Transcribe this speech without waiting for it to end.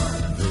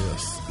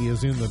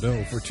is In the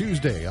Know for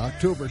Tuesday,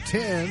 October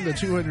 10, the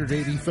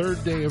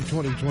 283rd day of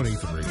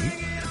 2023.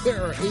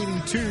 There are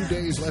 82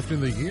 days left in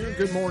the year.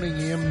 Good morning,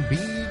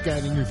 MB,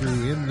 guiding you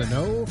through In the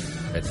Know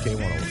at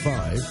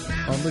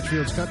K105 on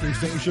Litchfield's country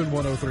station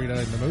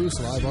 103.9 The Moose,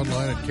 live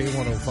online at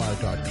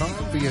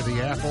K105.com via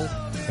the Apple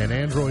and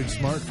Android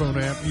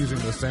smartphone app using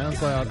the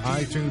SoundCloud,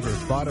 iTunes, or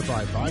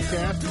Spotify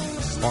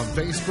podcast, on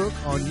Facebook,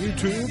 on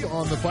YouTube,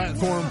 on the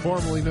platform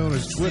formerly known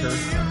as Twitter,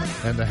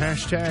 and the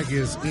hashtag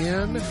is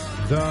In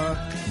the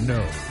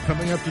Know.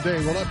 Coming up today,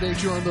 we'll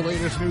update you on the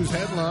latest news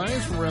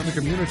headlines from around the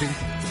community,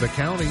 the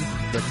county,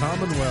 the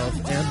Commonwealth,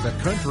 and the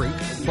country.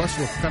 Plus,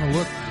 we'll kind of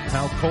look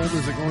how cold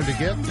is it going to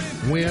get,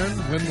 when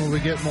will we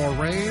get more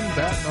rain,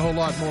 that and a whole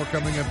lot more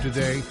coming up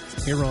today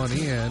here on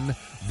In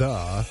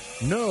the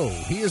Know.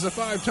 He is a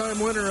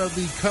 5-time winner of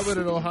the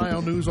coveted Ohio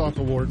News Hawk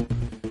Award.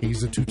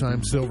 He's a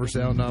 2-time Silver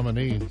Sound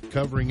nominee,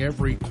 covering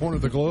every corner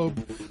of the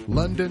globe: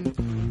 London,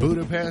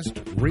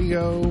 Budapest,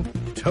 Rio,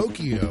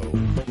 Tokyo,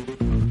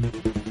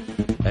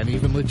 and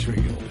even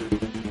Litchfield.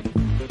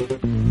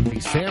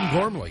 He's Sam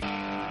Gormley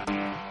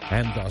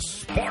and the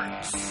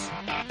Sparks.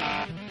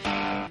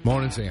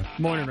 Morning, Sam.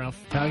 Morning,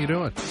 Ralph. How you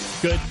doing?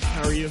 Good.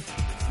 How are you?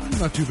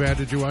 Not too bad.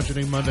 Did you watch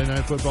any Monday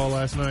Night Football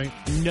last night?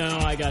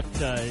 No, we got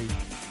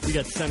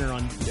a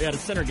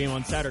center game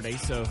on Saturday,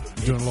 so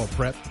Doing a little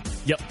prep?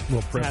 Yep. A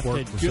little prep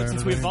work for Saturday?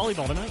 Since we have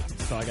volleyball tonight,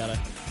 so I gotta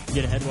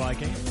get ahead while I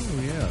can.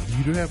 Oh, yeah.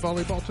 You do have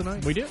volleyball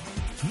tonight? We do.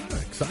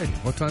 Yeah, exciting.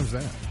 What time's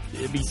that?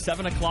 It'd be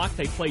 7 o'clock.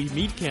 They play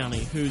Meade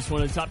County, who's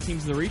one of the top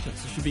teams in the region,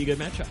 so it should be a good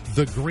matchup.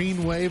 The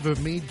Green Wave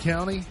of Meade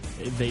County?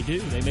 They do.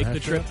 They make the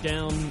trip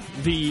down,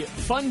 the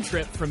fun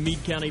trip from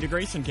Meade County to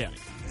Grayson County.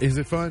 Is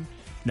it fun?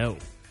 No.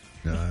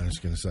 No, I was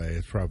going to say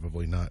it's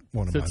probably not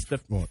one of It's the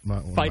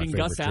Fighting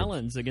Gus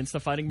Allens against the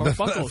Fighting Mark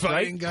Buckles, right?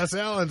 Fighting Gus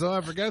Allens. Oh, I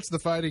forgot it's the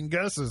Fighting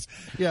Gusses.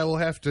 Yeah, we'll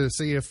have to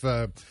see if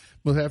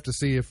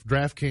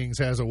DraftKings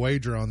has a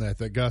wager on that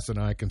Gus and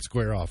I can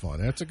square off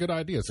on. That's a good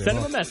idea. Send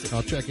him a message.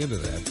 I'll check into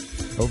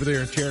that. Over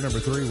there in chair number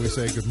 3, we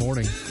say good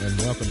morning and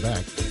welcome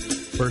back.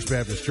 First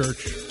Baptist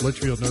Church,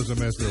 Litchfield knows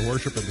him as their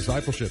worship and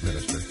discipleship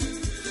minister.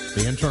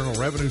 The Internal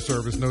Revenue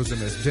Service knows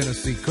him as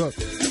Dennis C. Cook.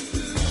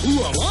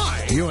 Who am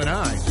I? You and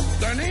I.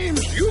 The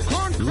name's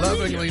Yukon Cornelius.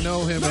 Lovingly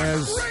know him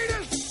as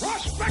greatest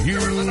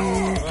prospector in the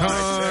Yukon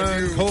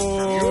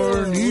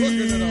Cornelius.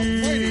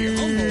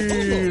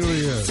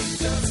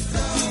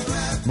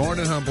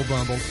 Morning, Humble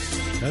Bumble.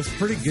 That's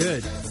pretty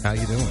good. How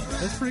you doing?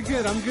 That's pretty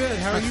good. I'm good.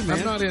 How are you,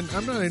 man?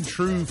 I'm not in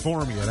true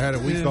form yet. I had a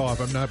week off.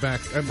 I'm not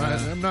back. I'm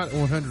not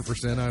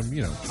 100%. I'm,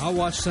 I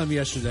watched some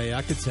yesterday.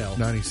 I could tell.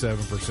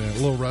 97%. A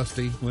little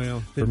rusty.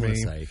 Well, for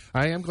me.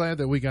 I am glad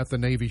that we got the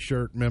Navy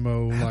shirt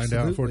memo lined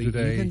out for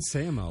today. Even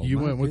Samo. You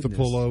went with the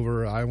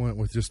pullover. I went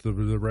with just the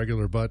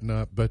regular button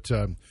up. But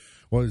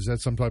what is that?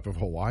 Some type of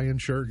Hawaiian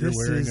shirt you're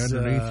wearing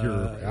underneath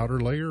your outer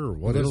layer, or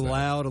what is that? A little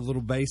loud, a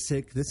little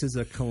basic. This is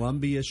a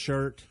Columbia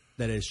shirt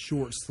that is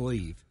short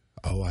sleeve.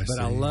 Oh, I see.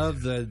 But I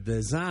love the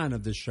design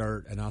of the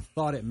shirt, and I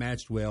thought it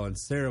matched well, and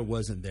Sarah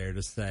wasn't there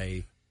to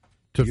say,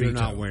 you're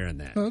not wearing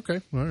that. Okay,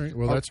 all right.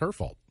 Well, that's her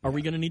fault. Are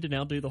we going to need to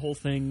now do the whole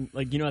thing?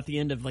 Like, at the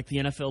end of, the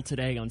NFL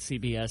Today on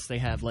CBS, they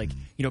have,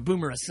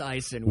 Boomer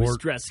Esiason was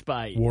dressed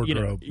by...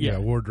 Wardrobe.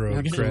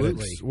 Wardrobe Absolutely.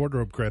 credits.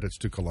 Wardrobe credits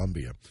to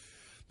Columbia.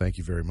 Thank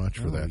you very much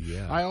for that.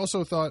 Yeah. I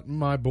also thought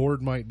my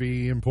board might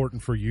be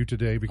important for you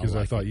today because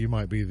I thought you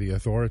might be the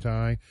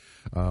authority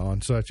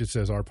on such. It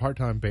says, are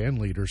part-time band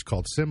leaders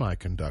called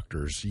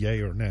semiconductors,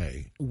 yay or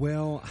nay?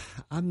 Well,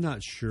 I'm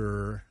not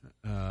sure.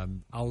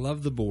 I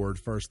love the board,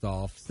 first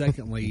off.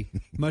 Secondly,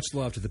 much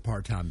love to the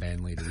part-time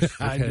band leaders.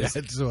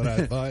 That's what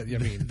I thought. I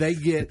mean,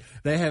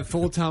 they have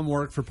full-time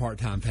work for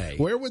part-time pay.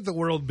 Where would the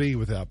world be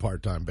without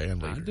part-time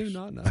band leaders? I do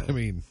not know. I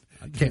mean...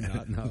 I do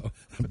not know.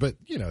 But,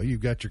 you've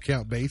got your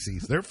Count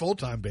Basies. They're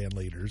full-time band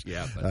leaders.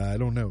 Yeah. But, I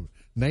don't know.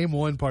 Name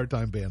one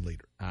part-time band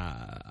leader.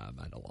 I'm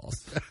at a loss.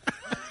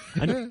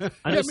 I know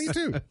me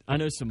too. I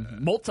know some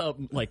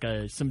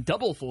some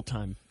double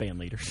full-time band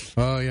leaders.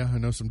 Oh, yeah. I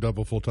know some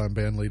double full-time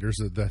band leaders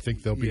that I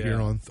think they'll be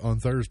here on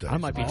Thursday. I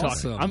might be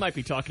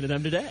talking to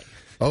them today.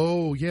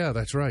 Oh, yeah,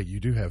 that's right. You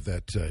do have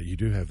that. You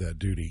do have that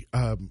duty.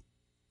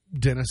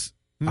 Dennis,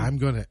 I'm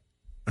going to...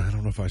 I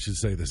don't know if I should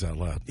say this out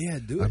loud. Yeah,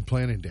 do it. I'm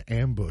planning to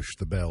ambush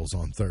the Bells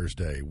on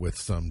Thursday with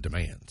some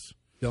demands.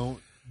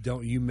 Don't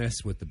you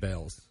mess with the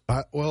Bells.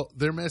 Well,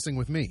 they're messing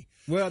with me.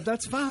 Well,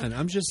 that's fine.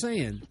 I'm just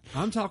saying.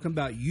 I'm talking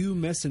about you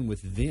messing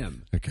with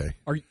them. Okay.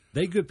 Are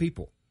they good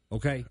people?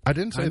 Okay. I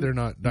didn't say they're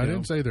not. I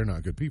didn't say they're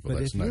not good people. But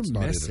That's if you're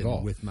not messing it at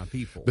all. with my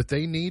people, But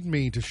they need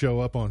me to show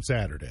up on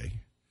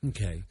Saturday.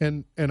 Okay.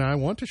 And I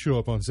want to show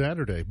up on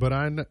Saturday, but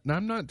I'm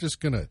not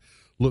just going to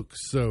look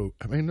so.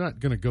 I'm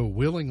not going to go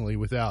willingly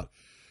without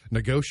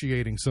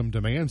negotiating some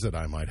demands that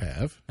I might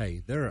have.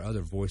 Hey, there are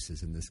other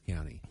voices in this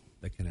county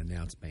that can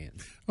announce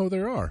bands. Oh,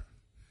 there are.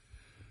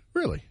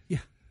 Really? Yeah.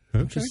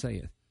 Okay. I'm just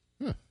saying.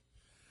 Huh.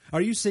 Are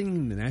you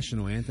singing the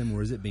national anthem,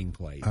 or is it being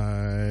played?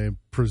 I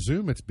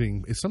presume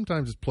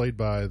sometimes it's played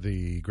by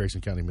the Grayson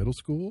County Middle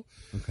School.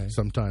 Okay.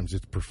 Sometimes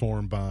it's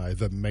performed by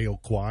the male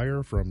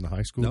choir from the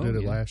high school did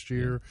it last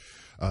year.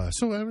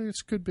 So, I mean, it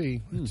could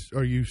be.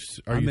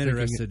 I'm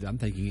interested. I'm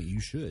thinking you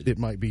should. It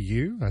might be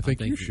you. I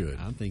think you should.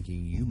 I'm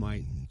thinking you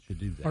should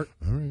do that. All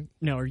right.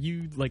 Now, are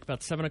you, like,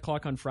 about 7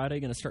 o'clock on Friday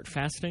going to start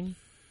fasting?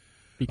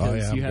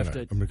 Because I'm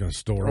going to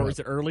store or up. is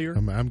it earlier?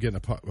 I'm getting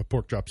a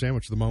pork chop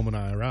sandwich the moment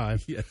I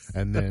arrive. Yes.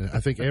 And then I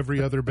think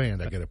every other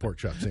band I get a pork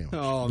chop sandwich.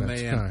 Oh,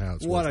 That's man. kind of how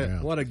it's working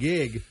out. What a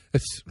gig.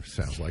 It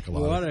sounds like a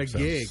lot. What a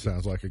gig.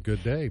 Sounds like a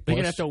good day. They're going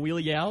to Plus, have to wheel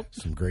you out?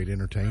 some great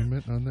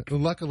entertainment on that. Well,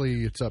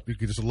 luckily, it's up. You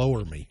can just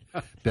lower me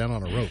down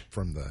on a rope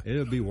from the.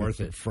 It'll be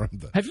worth it. From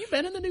the. Have you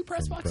been in the new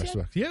press box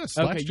yet? Yes,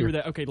 Okay, last you were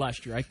year. there. Okay,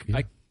 last year.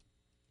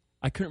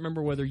 I couldn't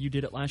remember whether you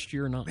did it last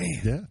year or not.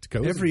 Yeah, it's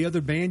cozy. Every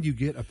other band, you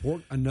get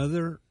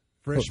another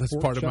fresh that's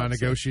pork part of my chop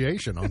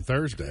negotiation on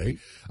Thursday.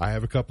 I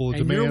have a couple of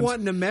And demands. you're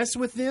wanting to mess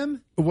with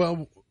them?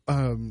 Well,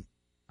 I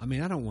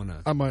mean, I don't want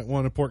to. I might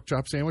want a pork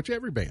chop sandwich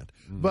every band,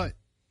 but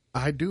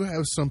I do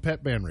have some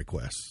pet band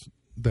requests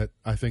that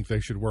I think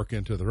they should work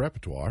into the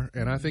repertoire,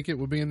 and I think it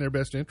would be in their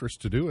best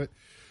interest to do it,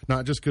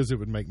 not just because it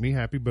would make me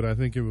happy, but I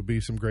think it would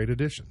be some great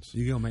additions.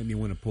 You're going to make me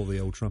want to pull the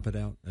old trumpet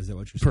out? Is that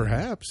what you're saying?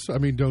 Perhaps. I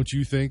mean, don't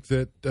you think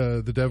that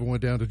The Devil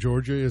Went Down to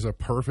Georgia is a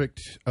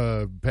perfect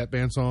pet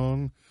band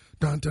song?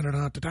 Dun, dun, dun,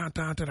 dun, dun,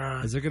 dun, dun,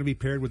 dun. Is it going to be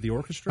paired with the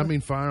orchestra? I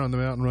mean, Fire on the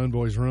Mountain, Run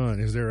Boys Run.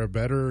 Is there a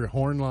better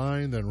horn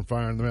line than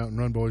Fire on the Mountain,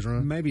 Run Boys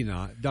Run? Maybe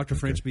not. Dr.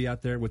 French be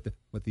out there with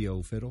the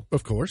old fiddle?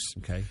 Of course.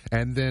 Okay.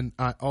 And then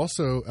I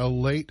also a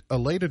late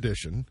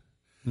edition.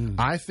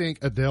 I think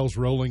Adele's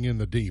 "Rolling in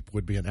the Deep"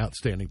 would be an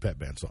outstanding pet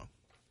band song.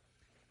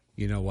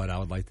 You know what I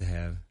would like to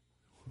have?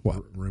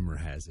 What? Rumor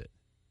has it.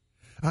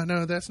 I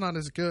know that's not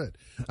as good.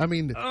 I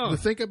mean,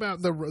 think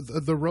about the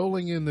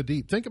 "Rolling in the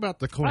Deep." Think about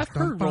the chorus. I've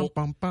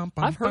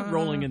heard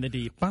 "Rolling in the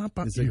Deep."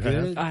 Is it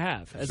good? I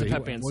have as a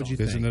pet band What'd song. you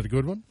think? Isn't it a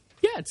good one?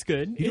 Yeah, it's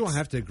good. You don't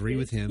have to agree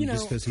with him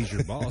just because he's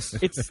your boss.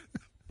 It's.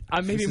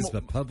 Maybe This is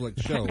a public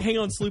show. Hang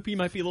on, Sloopy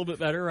might be a little bit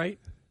better, right?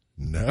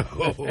 No.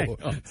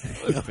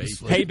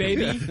 Hey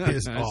Baby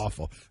is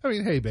awful. I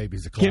mean, Hey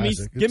Baby's a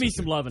classic. Give me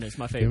some lovin' is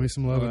my favorite. Give Me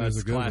Some Lovin' is a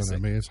that's good classic.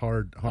 one. I mean, it's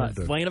hard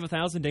to. Land of a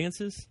Thousand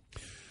Dances.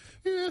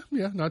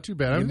 Yeah, not too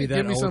bad. I Give mean, me that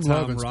Give Me Some old-time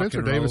Lovin'. rock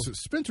and roll.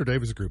 Spencer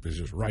Davis group is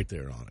just right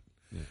there on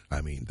it.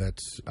 I mean,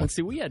 that's. Well,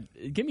 see, we had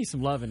 "Give Me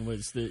Some Lovin'"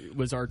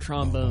 was our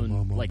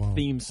trombone like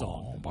theme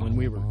song when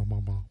we were,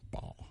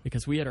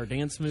 because we had our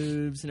dance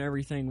moves and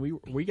everything.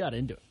 We got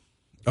into it.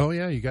 Oh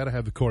yeah, you got to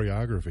have the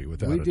choreography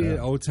with that. We did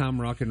old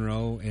time rock and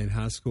roll in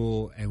high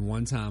school, and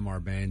one time our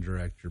band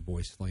director,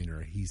 Boyce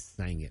Fleener, he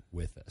sang it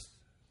with us.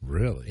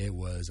 Really? It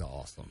was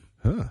awesome.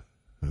 Huh.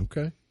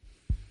 Okay.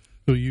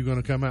 So you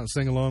going to come out and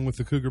sing along with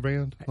the Cougar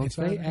Band on If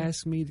Saturday? they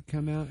ask me to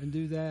come out and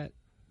do that,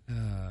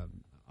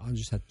 I'll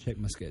just have to check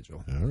my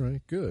schedule. All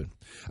right, good.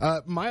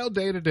 Mild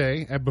day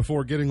today, and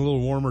before getting a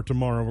little warmer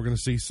tomorrow, we're going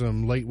to see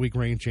some late week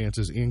rain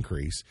chances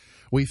increase.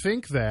 We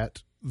think that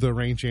the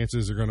rain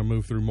chances are going to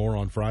move through more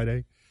on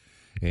Friday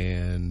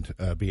and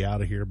be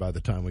out of here by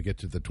the time we get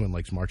to the Twin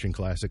Lakes Marching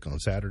Classic on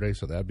Saturday,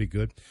 so that'd be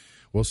good.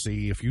 We'll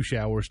see a few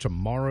showers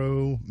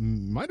tomorrow.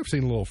 Might have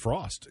seen a little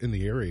frost in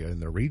the area, in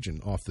the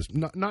region, off this,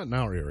 not in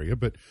our area,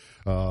 but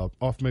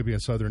off maybe in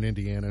southern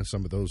Indiana and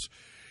some of those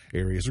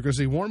areas. We're going to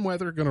see warm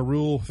weather going to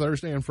rule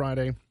Thursday and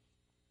Friday.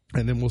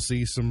 And then we'll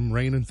see some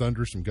rain and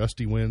thunder, some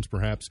gusty winds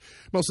perhaps.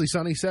 Mostly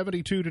sunny,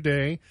 72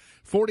 today,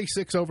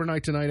 46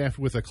 overnight tonight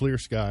with a clear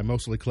sky,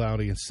 mostly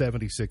cloudy, and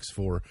 76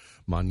 for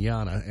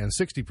mañana, and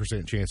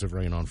 60% chance of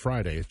rain on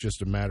Friday. It's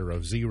just a matter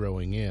of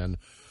zeroing in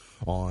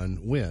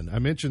on when. I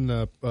mentioned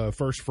the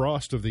first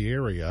frost of the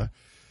area,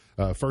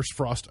 first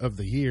frost of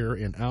the year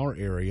in our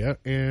area,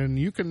 and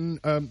you can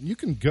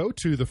go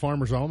to the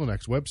Farmer's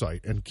Almanac's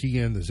website and key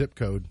in the zip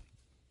code,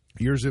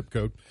 your zip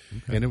code,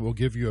 and it will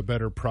give you a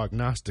better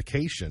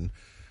prognostication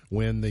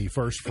when the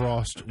first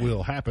frost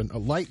will happen. A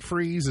light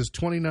freeze is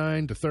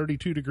 29 to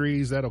 32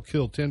 degrees. That'll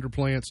kill tender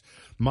plants.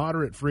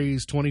 Moderate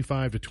freeze,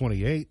 25 to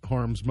 28,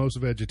 harms most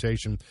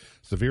vegetation.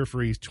 Severe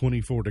freeze,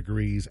 24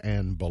 degrees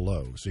and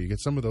below. So you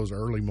get some of those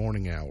early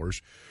morning hours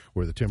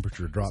where the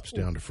temperature drops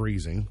down to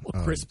freezing.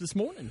 Crisp this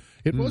morning.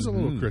 It was a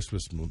little crisp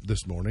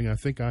this morning. I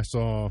think I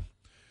saw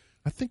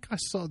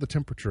the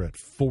temperature at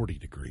 40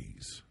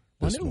 degrees.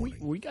 I know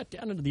we got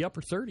down into the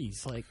upper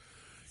 30s, like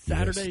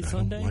Saturday, yes,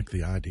 Sunday. I don't like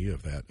the idea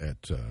of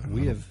that.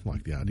 We have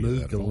like the idea moved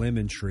of that the at all.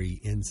 lemon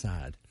tree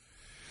inside.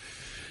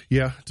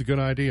 Yeah, it's a good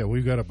idea.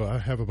 We've got to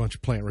have a bunch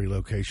of plant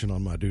relocation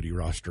on my duty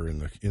roster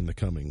in the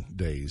coming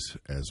days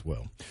as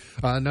well.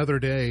 Another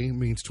day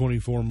means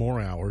 24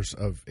 more hours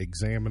of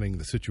examining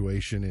the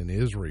situation in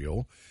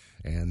Israel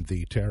and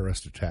the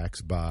terrorist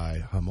attacks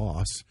by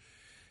Hamas.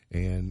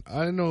 And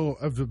I know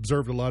I've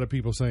observed a lot of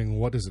people saying,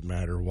 what does it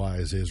matter? Why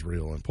is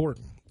Israel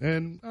important?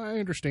 And I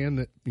understand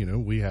that,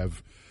 we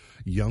have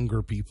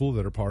younger people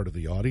that are part of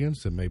the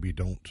audience and maybe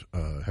don't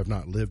have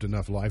not lived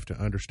enough life to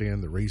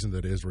understand the reason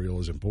that Israel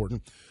is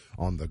important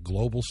on the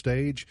global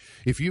stage.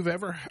 If you've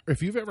ever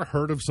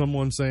heard of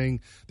someone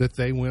saying that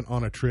they went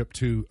on a trip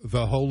to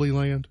the Holy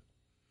Land,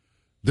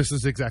 this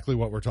is exactly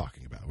what we're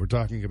talking about. We're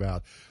talking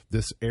about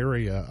this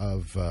area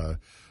of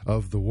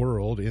the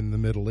world in the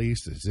Middle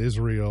East. It's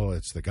Israel.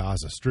 It's the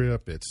Gaza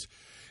Strip.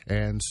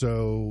 And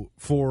so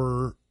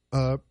for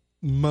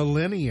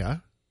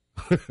millennia,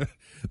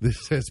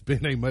 this has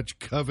been a much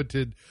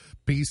coveted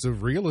piece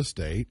of real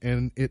estate,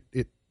 and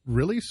it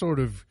really sort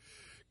of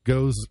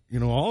goes,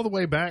 all the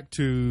way back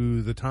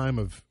to the time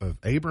of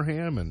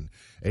Abraham and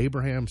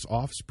Abraham's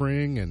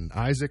offspring and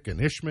Isaac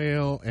and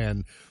Ishmael,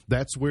 and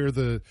that's where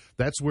the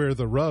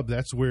rub,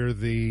 that's where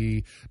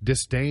the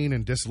disdain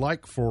and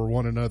dislike for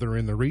one another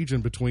in the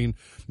region between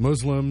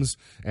Muslims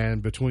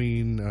and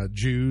between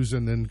Jews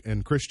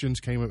and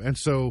Christians came up, and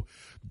so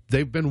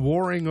they've been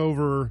warring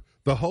over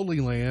the Holy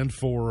Land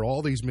for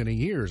all these many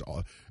years.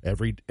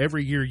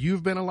 Every year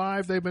you've been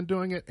alive, they've been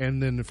doing it,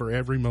 and then for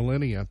every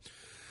millennia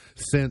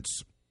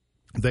since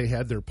they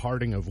had their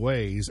parting of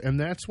ways, and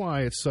that's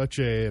why it's such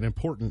an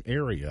important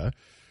area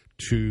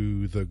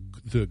to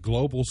the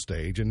global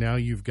stage. And now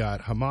you've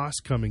got Hamas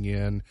coming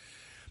in,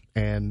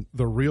 and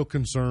the real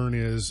concern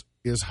is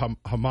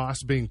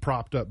Hamas being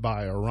propped up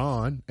by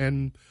Iran,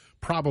 and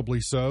probably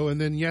so.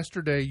 And then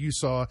yesterday you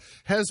saw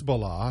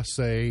Hezbollah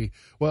say,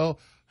 well,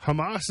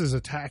 Hamas is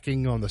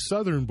attacking on the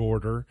southern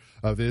border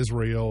of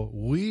Israel.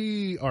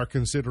 We are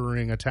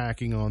considering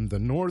attacking on the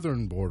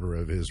northern border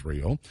of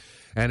Israel.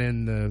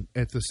 And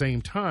at the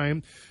same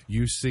time,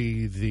 you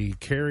see the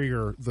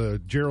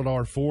Gerald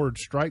R. Ford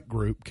strike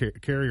group,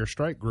 carrier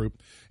strike group,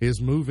 is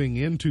moving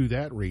into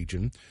that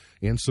region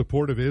in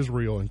support of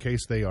Israel in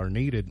case they are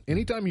needed.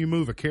 Anytime you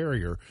move a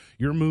carrier,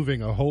 you're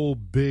moving a whole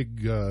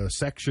big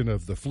section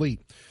of the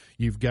fleet.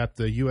 You've got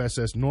the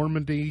USS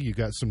Normandy. You've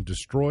got some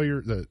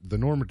destroyer. The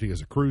Normandy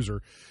is a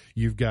cruiser.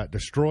 You've got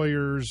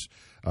destroyers,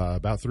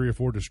 about 3 or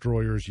 4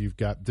 destroyers. You've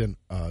got then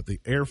the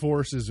Air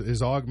Force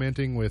is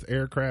augmenting with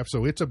aircraft.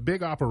 So it's a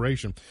big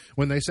operation.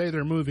 When they say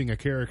they're moving a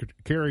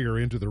carrier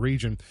into the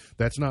region,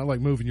 that's not like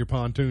moving your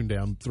pontoon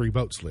down 3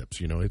 boat slips.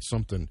 It's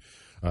something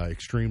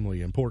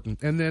extremely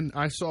important. And then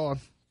I saw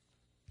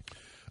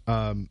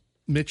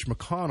Mitch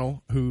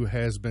McConnell, who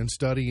has been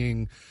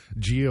studying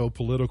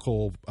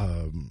geopolitical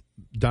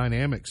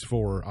dynamics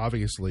for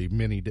obviously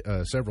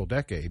several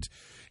decades.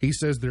 He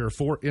says there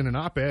are in an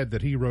op-ed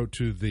that he wrote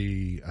to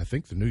the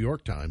New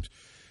York Times,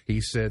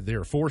 he said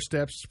there are 4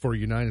 steps for the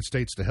United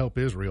States to help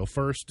Israel.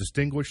 First,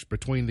 distinguish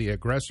between the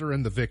aggressor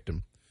and the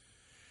victim.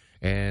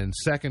 And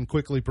second,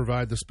 quickly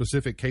provide the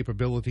specific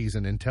capabilities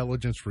and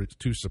intelligence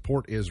to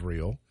support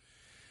Israel.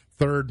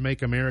 Third,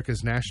 make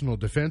America's national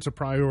defense a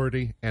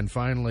priority. And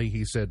finally,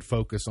 he said,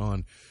 focus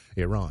on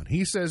Iran.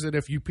 He says that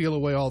if you peel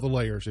away all the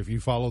layers, if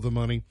you follow the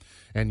money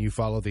and you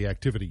follow the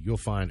activity, you'll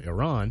find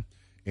Iran.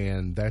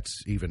 And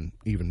that's even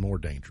more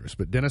dangerous.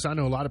 But, Dennis, I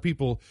know a lot of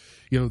people,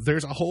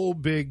 there's a whole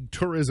big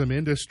tourism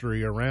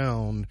industry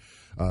around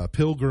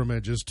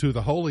pilgrimages to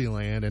the Holy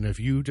Land. And if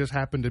you just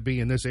happen to be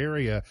in this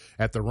area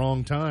at the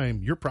wrong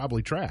time, you're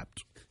probably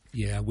trapped.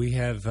 Yeah, we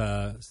have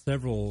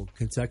several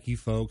Kentucky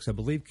folks. I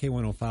believe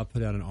K105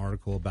 put out an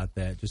article about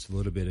that just a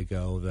little bit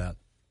ago, about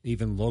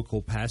even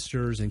local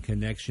pastors and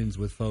connections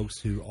with folks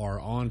who are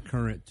on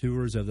current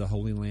tours of the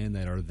Holy Land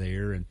that are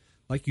there. And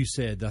like you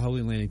said, the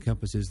Holy Land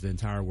encompasses the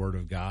entire Word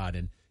of God.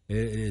 And it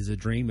is a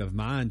dream of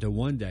mine to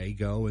one day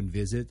go and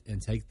visit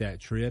and take that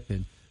trip.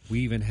 And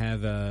we even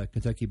have a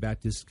Kentucky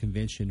Baptist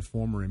Convention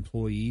former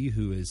employee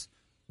who is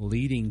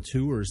leading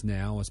tours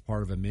now as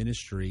part of a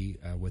ministry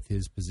with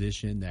his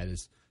position that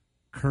is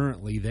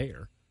currently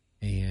there,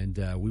 and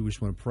we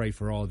just want to pray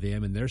for all of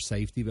them and their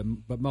safety,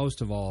 but most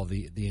of all,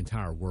 the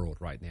entire world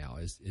right now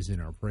is in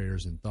our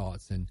prayers and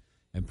thoughts, and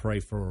pray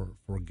for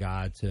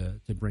God to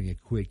bring a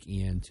quick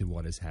end to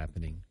what is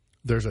happening.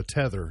 There's a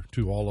tether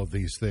to all of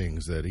these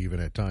things that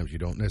even at times you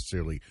don't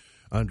necessarily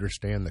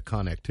understand the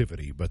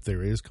connectivity, but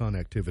there is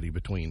connectivity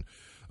between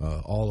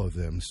all of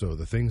them. So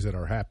the things that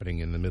are happening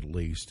in the Middle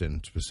East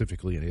and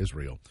specifically in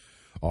Israel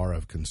are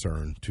of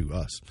concern to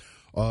us.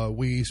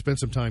 We spent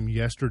some time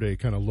yesterday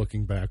kind of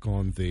looking back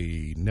on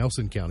the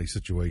Nelson County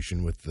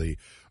situation with the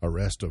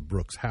arrest of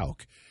Brooks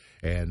Houck.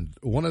 And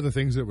one of the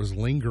things that was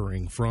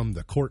lingering from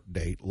the court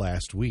date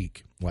last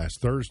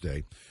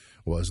Thursday,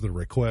 was the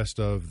request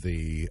of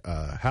the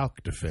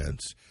Houck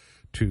defense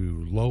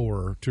to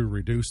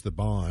reduce the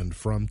bond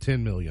from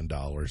 $10 million.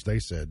 They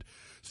said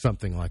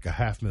something like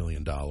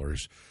 $500,000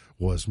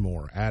 was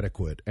more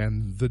adequate.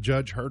 And the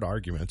judge heard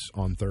arguments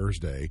on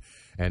Thursday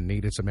and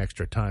needed some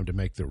extra time to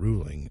make the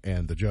ruling.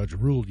 And the judge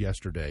ruled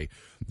yesterday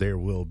there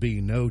will be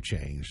no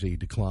change. He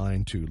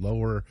declined to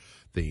lower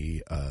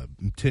the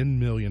 $10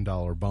 million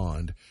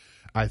bond.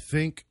 I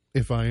think,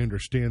 if I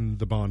understand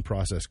the bond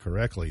process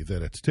correctly,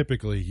 that it's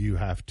typically you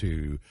have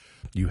to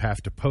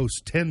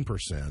post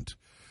 10%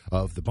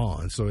 of the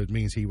bond. So it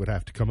means he would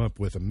have to come up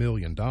with $1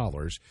 million.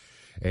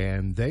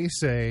 And they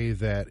say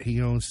that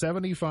he owns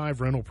 75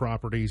 rental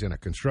properties and a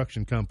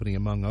construction company,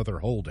 among other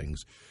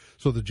holdings.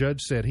 So the judge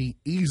said he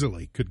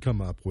easily could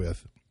come up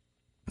with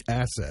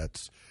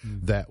assets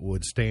that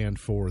would stand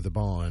for the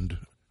bond.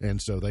 And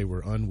so they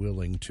were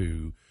unwilling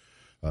to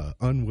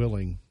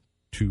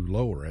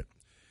lower it.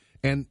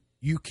 And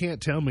you can't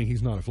tell me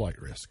he's not a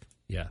flight risk.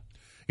 Yeah.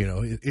 You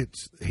know,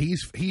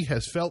 he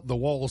has felt the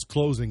walls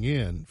closing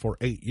in for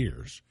 8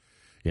 years.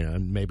 You know,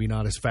 and maybe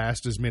not as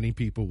fast as many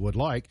people would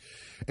like.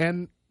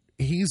 And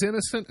he's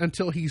innocent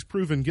until he's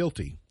proven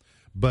guilty.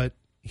 But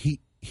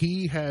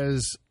he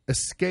has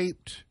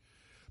escaped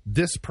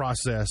this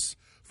process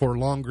for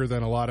longer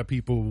than a lot of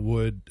people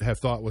would have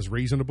thought was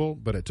reasonable.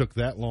 But it took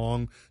that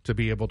long to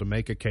be able to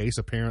make a case,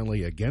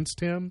 apparently,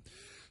 against him.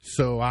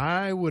 So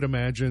I would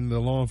imagine the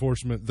law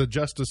enforcement, the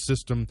justice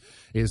system,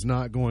 is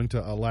not going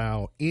to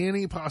allow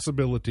any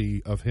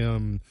possibility of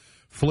him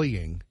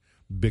fleeing,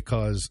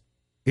 because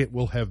it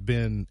will have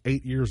been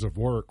 8 years of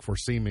work for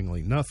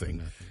seemingly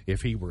nothing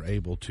if he were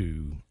able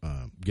to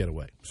get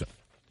away. So,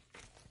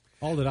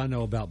 all that I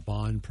know about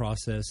bond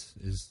process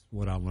is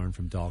what I learned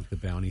from Dog the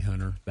Bounty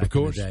Hunter back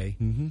in the day.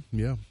 Mm-hmm.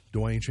 Yeah,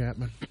 Dwayne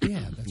Chapman.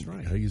 Yeah, that's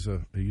right. He's a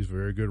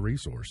very good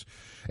resource.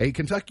 A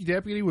Kentucky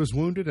deputy was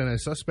wounded and a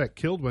suspect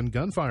killed when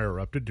gunfire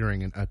erupted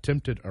during an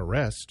attempted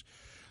arrest.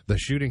 The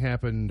shooting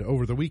happened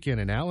over the weekend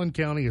in Allen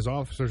County as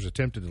officers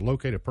attempted to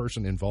locate a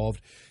person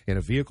involved in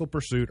a vehicle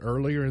pursuit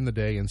earlier in the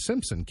day in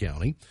Simpson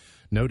County.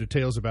 No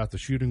details about the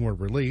shooting were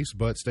released,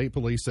 but state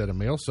police said a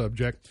male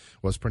subject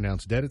was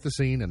pronounced dead at the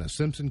scene and a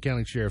Simpson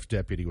County Sheriff's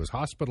deputy was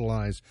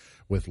hospitalized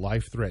with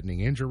life-threatening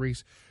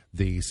injuries.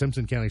 The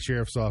Simpson County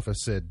Sheriff's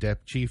Office said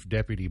Chief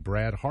Deputy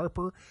Brad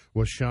Harper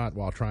was shot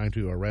while trying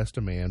to arrest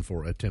a man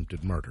for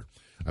attempted murder.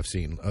 I've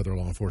seen other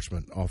law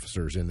enforcement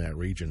officers in that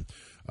region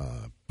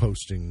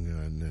posting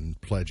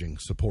and pledging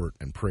support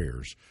and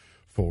prayers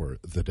for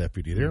the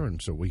deputy there,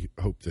 and so we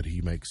hope that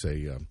he makes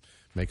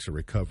a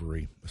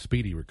recovery, a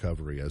speedy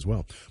recovery as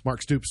well.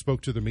 Mark Stoops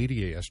spoke to the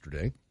media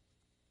yesterday,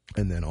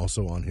 and then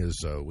also on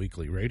his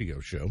weekly radio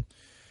show,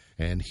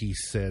 and he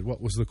said,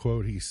 what was the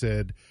quote? He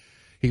said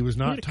he was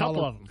not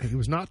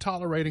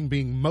tolerating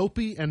being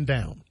mopey and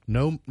down.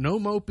 No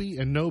mopey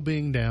and no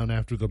being down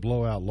after the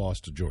blowout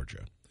loss to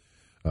Georgia.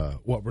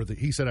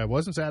 He said, I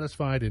wasn't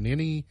satisfied in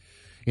any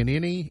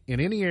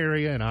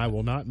area, and I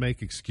will not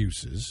make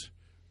excuses.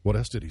 What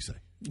else did he say?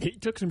 He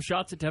took some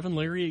shots at Devin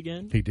Leary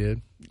again. He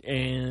did.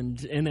 And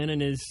then in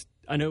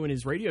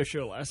his radio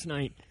show last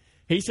night,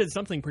 he said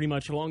something pretty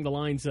much along the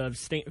lines of,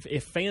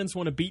 if fans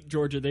want to beat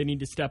Georgia, they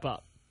need to step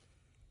up.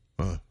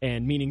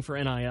 And meaning for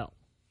NIL.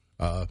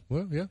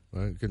 Well, yeah.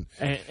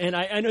 And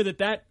I know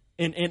that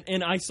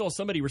and I saw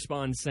somebody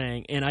respond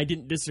saying, and I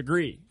didn't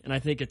disagree, and I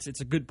think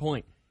it's a good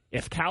point.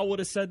 If Cal would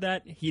have said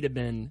that, he'd have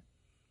been,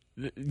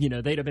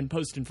 they'd have been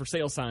posting for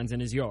sale signs in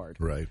his yard.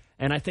 Right.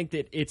 And I think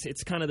that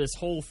it's kind of this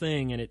whole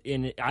thing,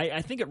 and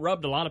I think it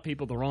rubbed a lot of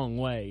people the wrong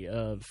way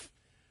of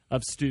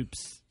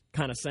Stoops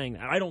kind of saying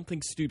that. I don't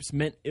think Stoops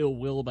meant ill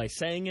will by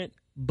saying it,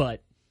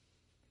 but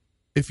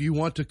if you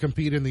want to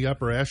compete in the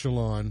upper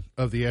echelon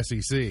of the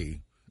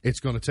SEC, it's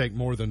going to take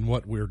more than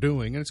what we're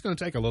doing, and it's going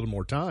to take a little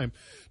more time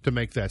to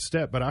make that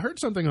step. But I heard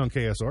something on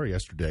KSR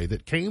yesterday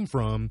that came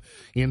from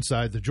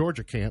inside the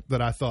Georgia camp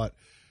that I thought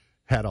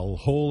had a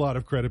whole lot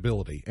of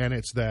credibility, and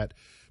it's that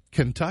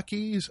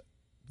Kentucky's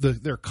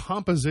their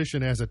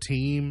composition as a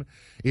team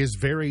is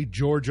very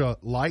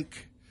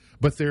Georgia-like,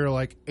 but they're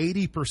like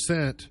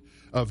 80%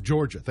 of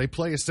Georgia. They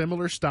play a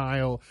similar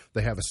style.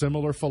 They have a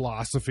similar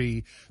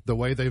philosophy. The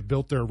way they've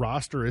built their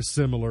roster is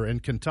similar,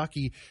 and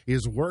Kentucky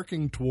is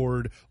working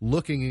toward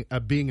looking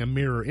at being a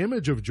mirror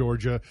image of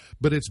Georgia,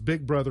 but it's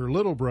big brother,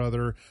 little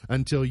brother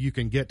until you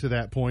can get to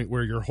that point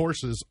where your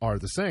horses are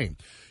the same.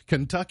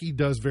 Kentucky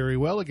does very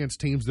well against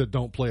teams that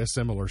don't play a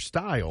similar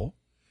style,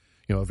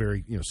 a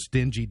very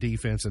stingy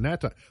defense and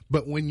that type.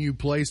 But when you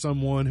play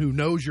someone who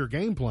knows your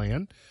game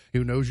plan,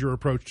 who knows your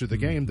approach to the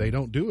game, they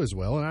don't do as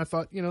well. And I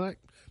thought, that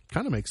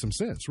kind of makes some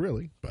sense,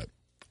 really. But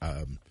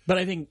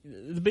I think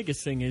the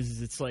biggest thing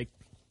is it's like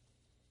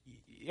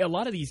a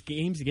lot of these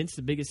games against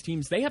the biggest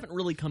teams, they haven't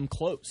really come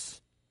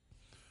close.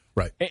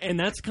 Right. And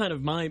that's kind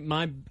of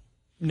my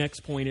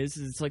next point is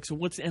it's like, so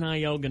what's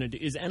NIL going to do?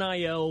 Is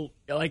NIL,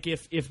 like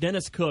if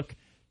Dennis Cook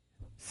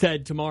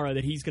said tomorrow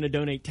that he's going to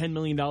donate $10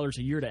 million a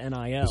year to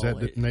NIL.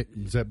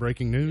 Is that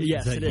breaking news?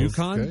 Yes, is that it is.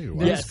 UConn? Okay,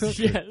 wow.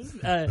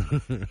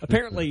 Yes.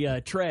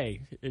 Apparently,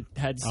 Trey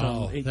had some.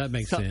 Oh, that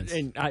makes sense.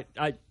 And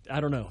I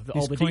don't know He's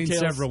all the cleaned details.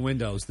 several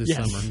windows this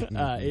summer.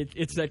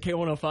 It's that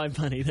K105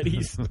 money that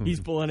he's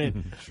pulling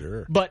in.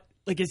 Sure. But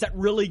is that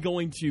really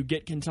going to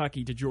get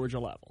Kentucky to Georgia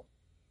level?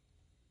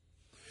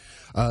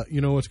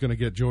 What's going to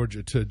get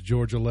Georgia to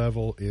Georgia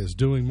level is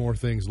doing more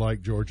things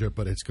like Georgia,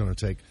 but it's going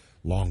to take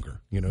longer.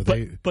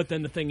 But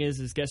then the thing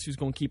is guess who's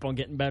going to keep on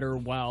getting better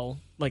while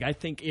I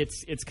think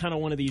it's kind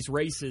of one of these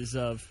races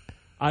of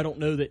I don't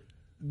know that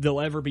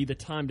there'll ever be the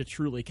time to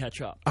truly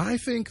catch up. I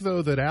think,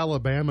 though, that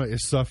Alabama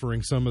is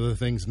suffering some of the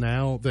things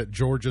now that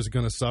Georgia's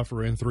going to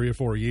suffer in 3 or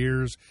 4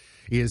 years.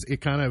 Is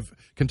it kind of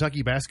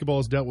Kentucky basketball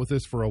has dealt with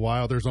this for a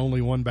while. There's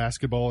only one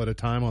basketball at a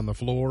time on the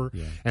floor,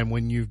 and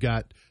when you've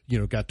got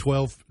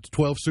 12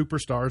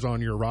 superstars on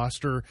your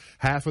roster,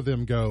 half of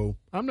them go,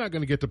 I'm not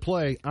going to get to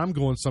play, I'm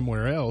going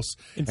somewhere else.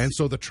 And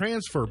so the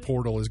transfer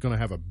portal is going to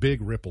have a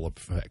big ripple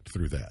effect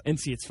through that. And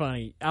see, it's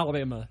funny,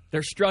 Alabama,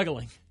 they're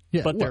struggling.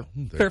 Yeah, but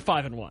they're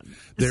 5-1.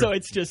 So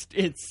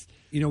it's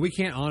we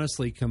can't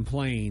honestly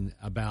complain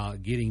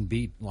about getting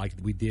beat like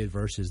we did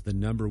versus the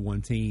number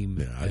one team,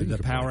 the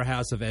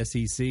powerhouse of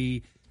SEC,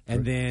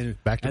 and then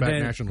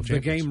back-to-back national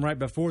champions. The game right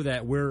before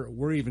that,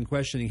 we're even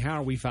questioning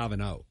how are we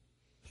 5-0,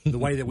 the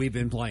way that we've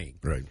been playing,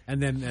 right?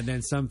 And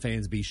then some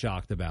fans be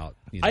shocked about.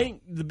 I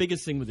think the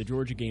biggest thing with the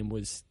Georgia game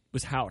was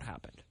how it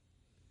happened.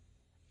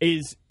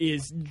 Is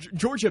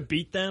Georgia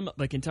beat them,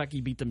 but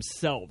Kentucky beat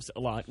themselves a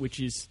lot, which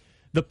is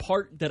the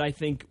part that I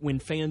think when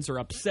fans are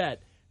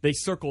upset, they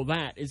circle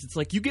that. Is it's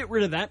like you get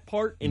rid of that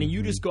part and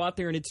you just go out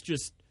there and it's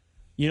just,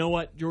 you know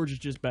what, Georgia's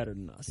just better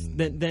than us.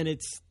 Then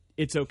it's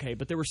okay.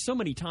 But there were so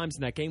many times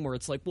in that game where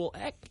it's like, well,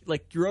 heck,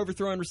 like you're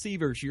overthrowing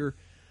receivers,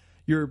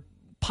 you're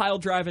pile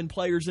driving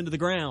players into the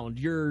ground,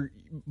 you're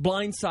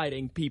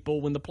blindsiding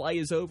people when the play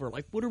is over.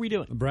 Like, what are we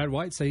doing? Brad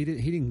White said he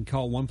didn't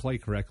call one play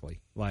correctly.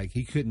 Like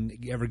he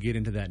couldn't ever get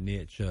into that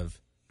niche of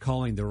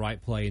calling the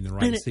right play in the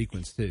right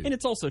sequence too. And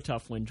it's also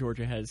tough when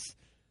Georgia has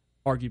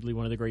arguably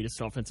one of the greatest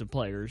offensive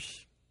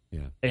players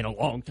in a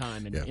long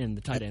time in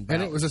the tight end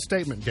battle. And it was a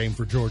statement game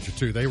for Georgia,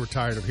 too. They were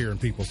tired of hearing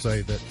people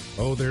say that,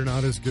 they're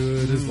not as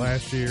good as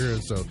last year.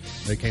 And so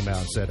they came out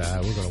and said,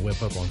 we're going to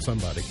whip up on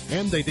somebody.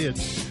 And they did.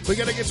 We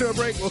got to get to a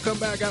break. We'll come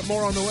back. Got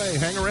more on the way.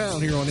 Hang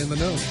around here on In the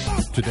Know.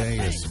 Today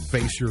is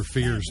Face Your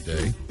Fears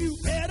Day.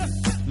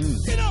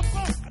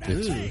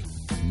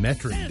 It's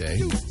Metric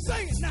Day.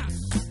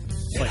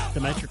 Like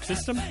the metric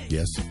system?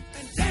 Yes.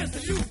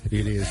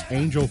 It is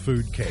Angel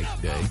Food Cake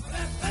Day.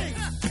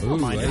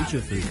 Ooh,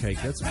 angel food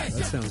cake. That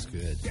sounds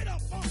good.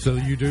 So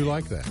you do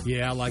like that?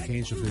 Yeah, I like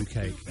angel food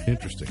cake.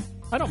 Interesting.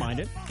 I don't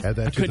mind it. Add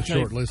that to the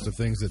short list of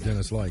things that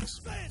Dennis likes.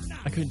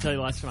 I couldn't tell you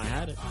the last time I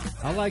had it.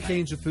 I like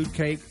angel food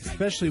cake,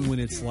 especially when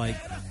it's like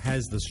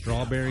has the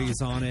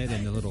strawberries on it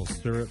and the little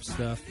syrup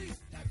stuff.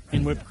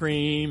 And whipped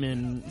cream.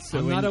 And so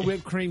I'm not a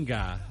whipped cream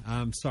guy.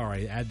 I'm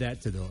sorry. Add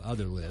that to the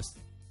other list.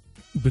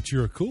 But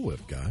you're a Cool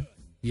Whip guy.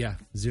 Yeah,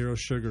 zero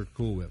sugar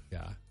Cool Whip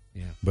guy.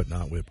 Yeah, but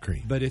not whipped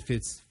cream. But if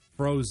it's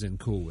frozen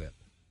Cool Whip,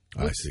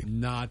 I see.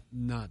 Not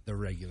the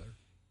regular.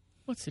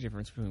 What's the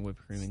difference between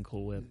whipped cream and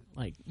Cool Whip?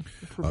 Like,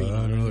 I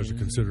don't know. There's a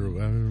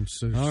considerable.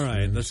 All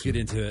right, let's get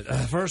into it.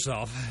 First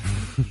off,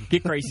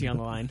 get Gracie on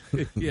the line.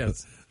 Yes,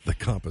 the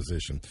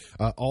composition.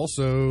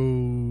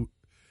 Also,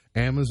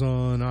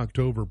 Amazon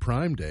October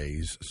Prime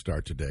Days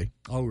start today.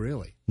 Oh,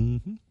 really?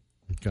 Mm-hmm.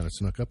 Kind of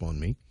snuck up on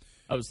me.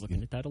 I was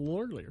looking at that a little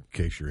earlier. In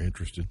case you're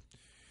interested.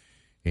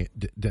 And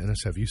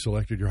Dennis, have you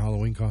selected your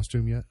Halloween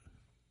costume yet?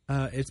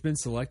 It's been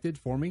selected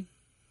for me.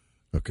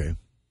 Okay.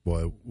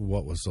 Well,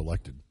 what was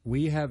selected?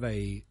 We have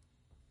a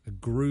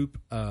group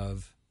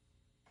of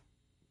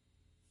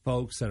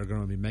folks that are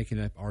going to be making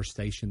up our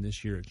station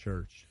this year at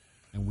church,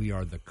 and we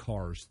are the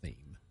Cars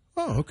theme.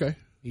 Oh, okay.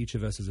 Each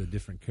of us is a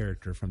different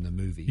character from the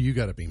movie. You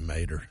got to be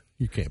Mater.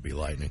 You can't be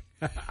Lightning.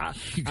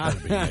 You got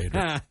to be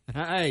Mater.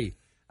 Hey,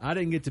 I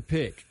didn't get to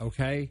pick,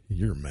 okay?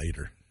 You're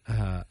Mater.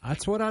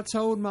 That's what I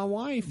told my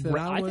wife. That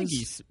I think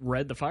he's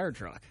read the fire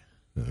truck.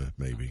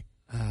 Maybe.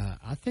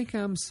 I think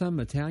I'm some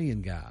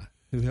Italian guy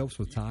who helps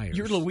with tires.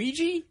 You're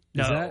Luigi?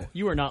 No,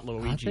 you are not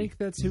Luigi. I think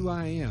that's who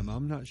I am.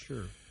 I'm not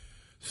sure.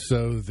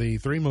 So the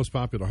three most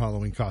popular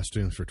Halloween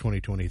costumes for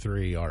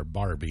 2023 are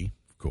Barbie,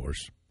 of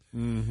course,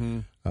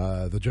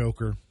 the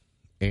Joker,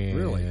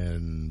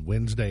 and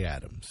Wednesday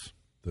Addams.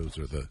 Those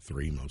are the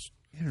three most.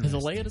 Has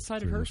Alea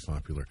decided hers? Most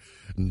popular.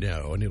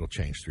 No, and it'll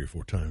change 3 or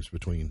 4 times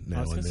between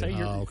now and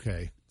then.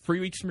 Okay. 3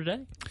 weeks from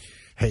today?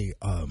 Hey,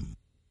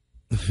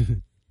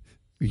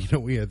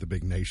 we had the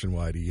big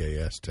nationwide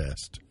EAS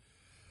test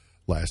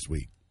last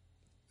week,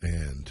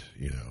 and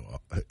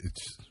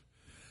it's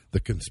the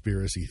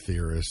conspiracy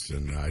theorists,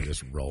 and I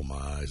just roll my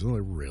eyes. I'm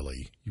like,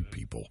 really, you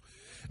people?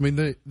 I mean,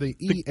 the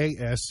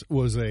EAS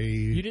was a...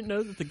 You didn't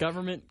know that the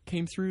government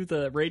came through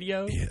the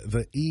radio? Yeah,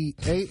 the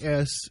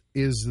EAS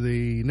is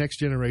the next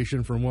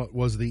generation from what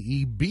was the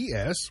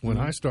EBS when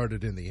I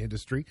started in the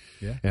industry.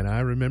 Yeah. And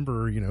I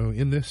remember,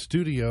 in this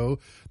studio,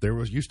 there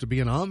used to be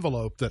an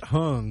envelope that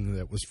hung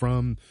that was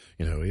from,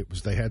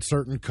 they had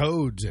certain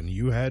codes, and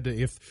you had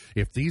to,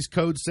 if these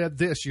codes said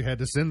this, you had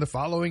to send the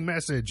following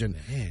message. And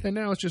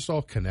now it's just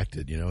all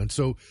connected, and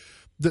so...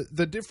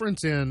 The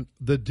difference in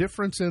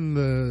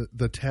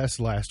the test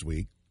last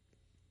week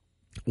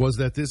was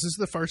that this is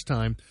the first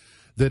time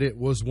that it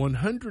was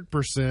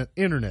 100%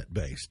 internet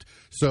based.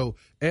 So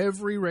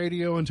every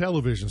radio and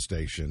television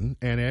station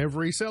and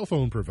every cell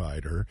phone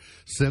provider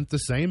sent the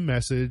same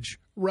message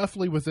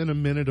roughly within a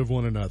minute of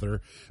one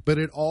another, but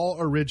it all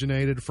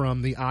originated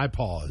from the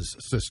iPause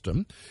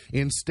system.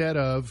 Instead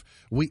of,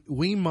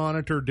 we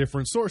monitor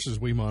different sources.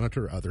 We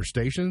monitor other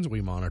stations.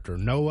 We monitor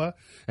NOAA.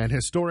 And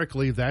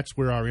historically, that's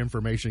where our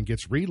information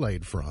gets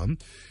relayed from.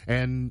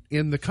 And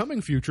in the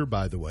coming future,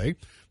 by the way,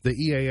 the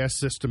EAS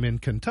system in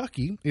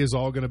Kentucky is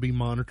all going to be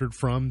monitored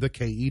from the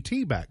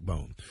KET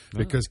backbone,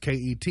 because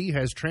KET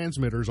has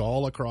transmitters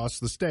all across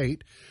the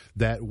state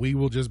that we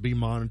will just be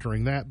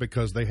monitoring that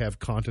because they have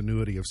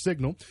continuity of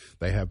signal,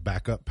 they have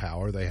backup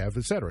power, they have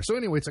et cetera. So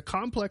anyway, it's a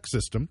complex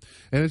system,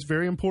 and it's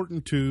very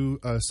important to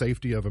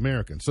safety of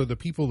Americans. So the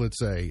people that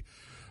say,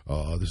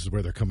 oh, this is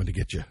where they're coming to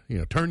get you,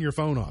 turn your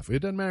phone off. It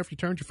doesn't matter if you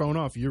turned your phone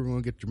off, you're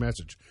going to get your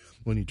message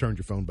when you turned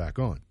your phone back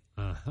on.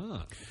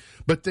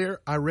 But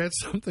I read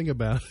something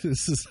about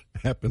this has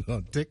happened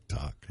on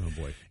TikTok. Oh,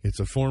 boy. It's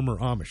a former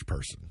Amish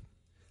person.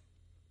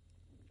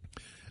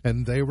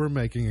 And they were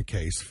making a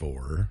case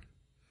for,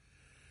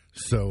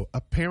 so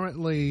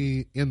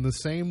apparently in the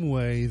same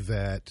way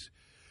that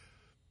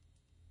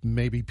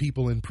maybe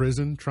people in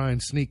prison try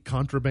and sneak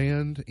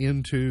contraband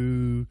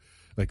into,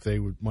 like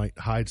might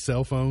hide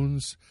cell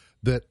phones,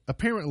 that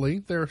apparently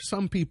there are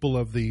some people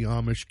of the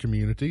Amish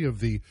community,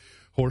 of the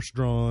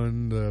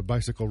horse-drawn, the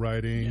bicycle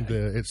riding,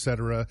 et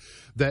cetera,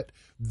 that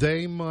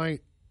they might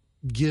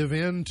give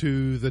in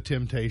to the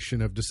temptation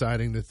of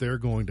deciding that they're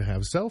going to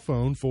have a cell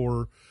phone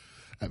for,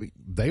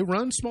 they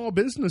run small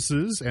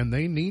businesses and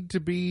they need to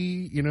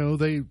be,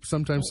 they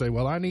sometimes say,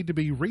 well, I need to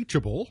be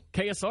reachable.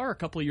 KSR a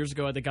couple of years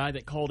ago had the guy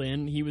that called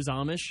in, he was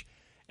Amish,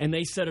 and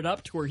they set it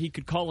up to where he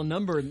could call a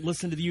number and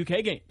listen to the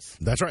UK games.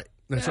 That's right.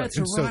 That's right.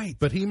 So,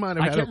 but he might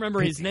have. I can't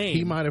remember his name.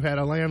 He might have had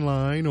a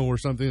landline or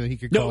something that he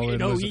could call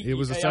in. It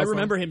was a cell phone. I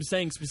remember him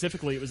saying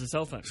specifically it was a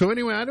cell phone. So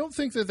anyway, I don't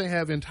think that they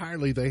have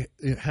entirely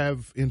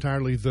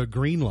the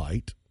green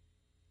light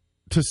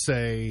to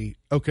say,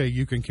 okay,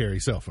 you can carry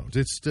cell phones.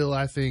 It's still,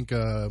 I think,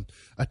 a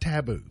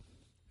taboo.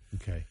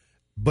 Okay.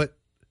 But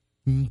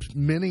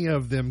many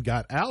of them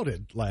got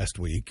outed last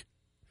week.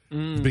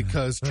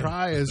 Because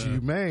try as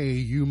you may,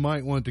 you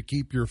might want to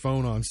keep your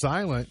phone on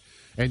silent,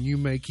 and you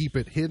may keep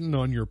it hidden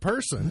on your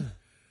person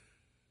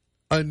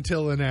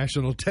until a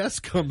national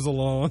test comes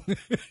along.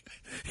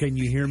 Can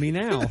you hear me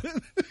now?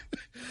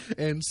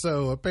 And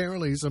so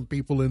apparently some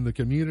people in the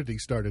community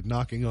started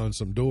knocking on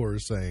some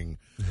doors saying,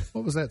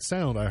 what was that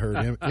sound I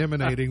heard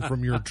emanating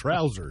from your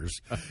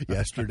trousers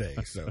yesterday?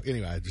 So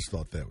anyway, I just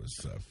thought that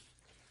was...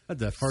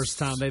 That's the first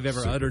time they've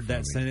ever uttered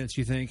that sentence,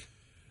 you think?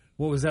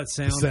 What was that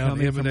sound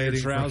emanating from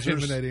your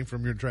trousers? Emanating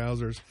from your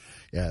trousers.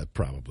 Yeah,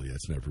 probably.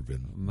 It's never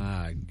been.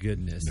 My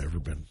goodness. Never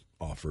been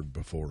offered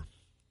before.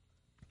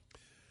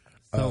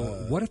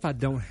 So what if I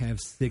don't have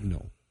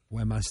signal?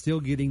 Am I still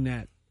getting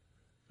that?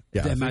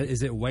 Yeah.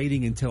 Is it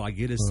waiting until I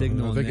get a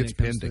signal? I think it's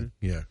pending.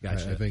 Yeah.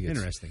 Gotcha. I think it's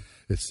interesting.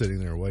 It's sitting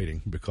there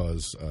waiting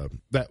because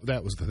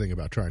that was the thing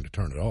about trying to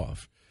turn it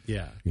off.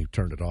 Yeah. You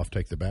turned it off,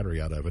 take the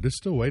battery out of it. It's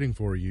still waiting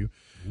for you.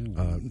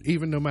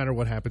 Even no matter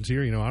what happens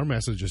here, our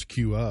messages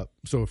queue up.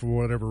 So if for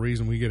whatever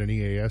reason we get an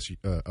EAS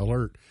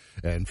alert,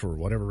 and for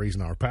whatever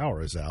reason our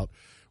power is out,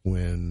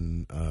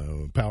 when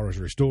power is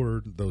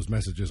restored, those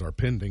messages are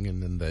pending,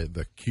 and then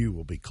the queue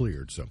will be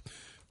cleared. So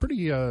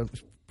pretty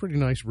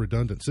nice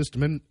redundant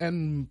system.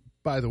 And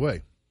by the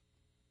way,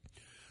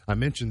 I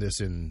mentioned this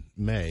in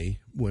May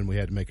when we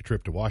had to make a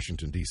trip to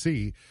Washington,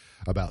 D.C.,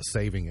 about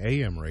saving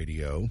AM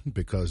radio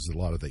because a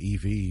lot of the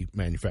EV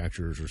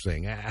manufacturers are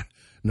saying,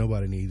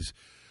 nobody needs.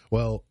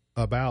 Well,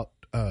 about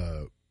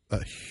a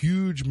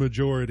huge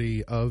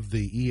majority of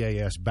the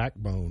EAS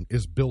backbone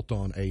is built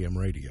on AM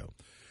radio.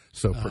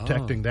 So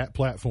protecting that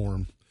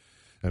platform,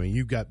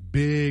 you've got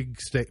big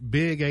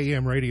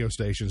AM radio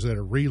stations that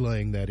are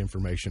relaying that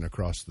information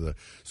across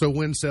so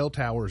when cell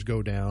towers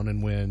go down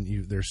and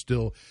when there's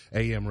still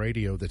AM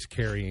radio that's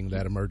carrying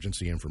that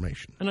emergency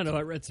information. And I know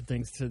I read some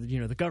things to,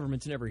 the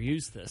government's never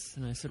used this.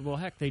 And I said, well,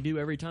 heck, they do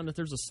every time that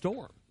there's a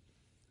storm.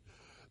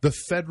 The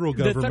federal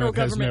government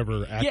has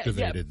never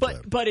activated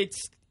but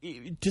it's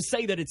to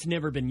say that it's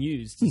never been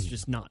used is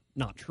just not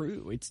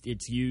true.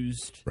 It's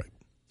used, right,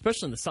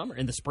 especially in the summer,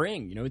 in the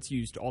spring, it's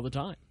used all the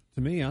time.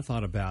 To me, I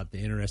thought about the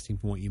interesting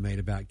point you made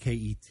about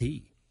KET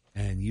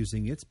and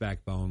using its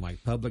backbone,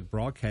 like public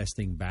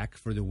broadcasting back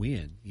for the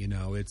win.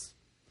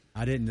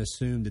 I didn't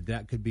assume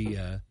that could be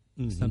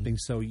something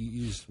so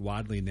used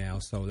widely now.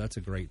 So that's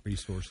a great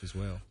resource as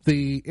well.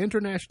 The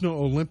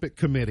International Olympic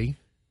Committee,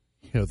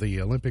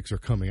 the Olympics are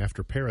coming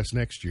after Paris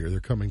next year. They're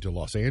coming to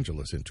Los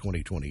Angeles in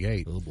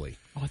 2028. Oh boy!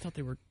 Oh, I thought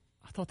they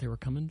were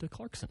coming to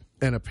Clarkson.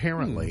 And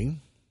apparently,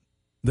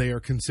 they are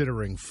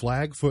considering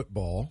flag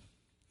football.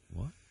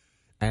 What?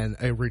 And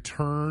a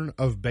return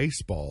of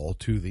baseball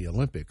to the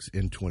Olympics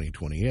in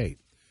 2028.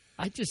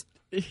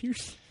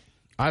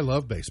 I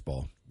love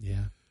baseball.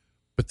 Yeah.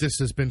 But this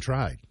has been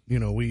tried.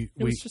 We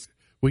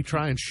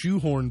try and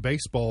shoehorn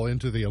baseball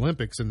into the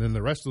Olympics, and then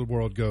the rest of the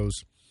world goes,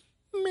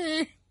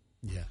 meh.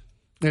 Yeah.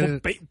 Well,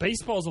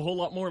 baseball is a whole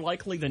lot more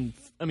likely than,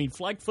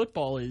 flag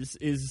football is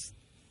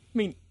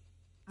the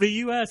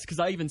U.S., because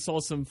I even saw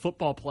some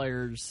football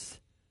players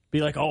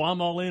be like, oh,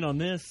 I'm all in on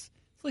this.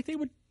 It's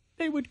like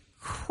they would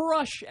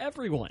crush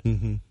everyone.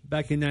 Mm-hmm.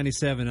 Back in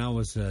 '97, I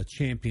was a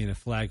champion of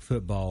flag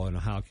football in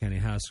Ohio County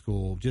High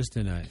School, just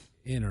in a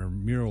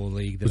intramural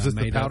league that Was this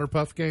I made the Powder up.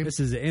 Puff game? This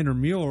is an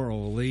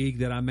intramural league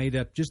that I made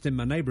up just in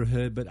my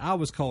neighborhood, but I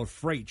was called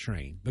Freight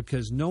Train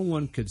because no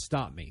one could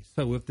stop me.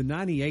 So if the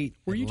 '98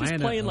 Were you Atlanta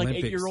just playing like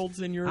Olympics, 8-year-olds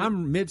in your?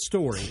 I'm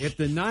mid-story. If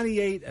the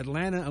 '98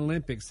 Atlanta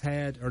Olympics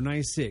had, or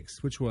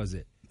 '96, which was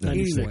it?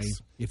 96. Anyway,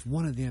 if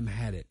one of them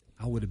had it,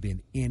 I would have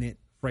been in it.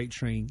 Freight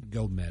Train,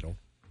 gold medal.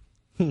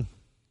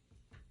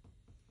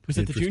 Was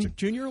it the Interesting.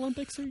 junior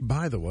Olympics?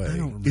 By the way,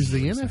 don't is the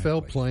remember NFL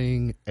exactly.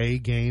 playing a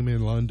game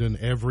in London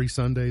every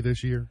Sunday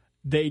this year?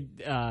 They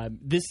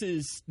this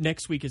is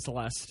next week is the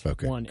last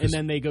Okay, one, 'cause- and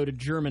then they go to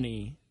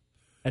Germany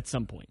at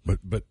some point.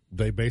 But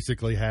they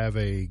basically have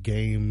a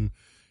game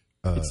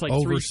It's like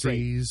 3 straight.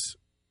 overseas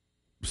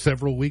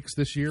several weeks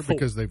this year 4.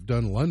 because they've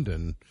done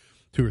London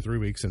 2 or 3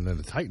 weeks, and then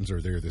the Titans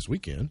are there this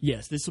weekend.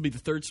 Yes, this will be the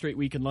 3rd straight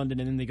week in London,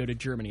 and then they go to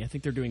Germany. I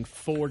think they're doing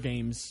 4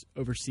 games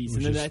overseas,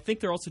 and then I think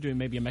they're also doing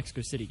maybe a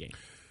Mexico City game.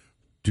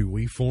 Do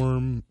we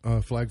form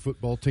a flag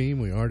football team?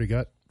 We already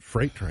got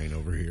Freight Train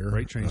over here.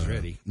 Freight Train's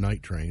ready.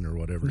 Night Train or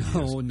whatever it is.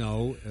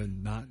 No,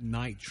 not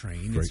Night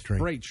Train. Freight It's Train.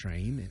 Freight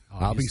Train. I'll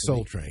be obviously.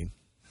 Soul Train.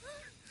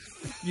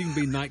 You can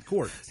be Night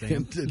Court,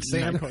 Sam.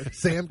 And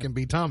Sam can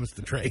be Thomas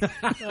the Train.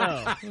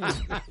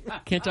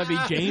 Can't I be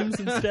James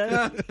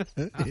instead?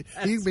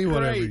 You can be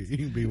whatever. great. You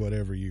can be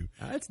whatever you.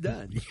 That's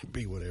done. You can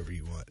be whatever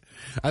you want.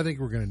 I think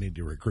we're going to need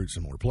to recruit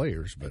some more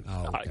players, but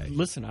Oh, okay.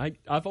 Listen,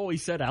 I've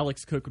always said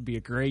Alex Cook would be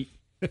a great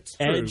It's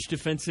true. edge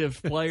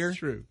defensive player. It's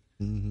true.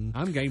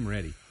 I'm game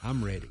ready.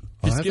 I'm ready.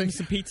 Just I give him think-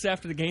 some pizza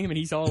after the game, and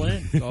he's all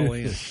in. It's all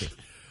in.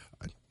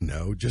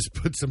 no, just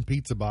put some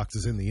pizza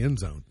boxes in the end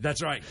zone.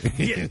 That's right.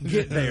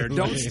 Get there.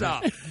 Don't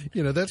stop.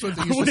 You know, that's what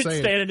they I used to wouldn't say.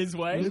 stand in his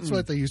way. That's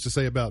what they used to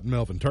say about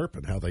Melvin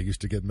Turpin. How they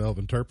used to get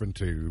Melvin Turpin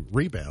to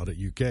rebound at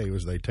UK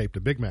was they taped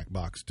a Big Mac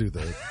box to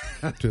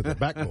the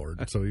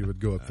backboard, so he would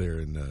go up there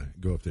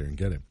and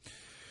get him.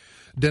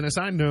 Dennis,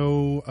 I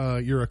know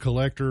you're a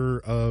collector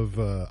of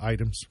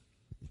items.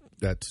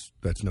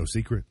 That's no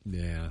secret.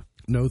 Yeah.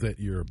 Know that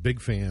you're a big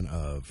fan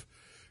of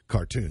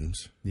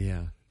cartoons.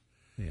 Yeah.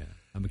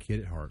 I'm a kid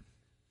at heart.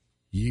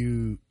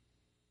 You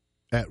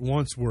at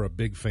once were a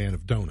big fan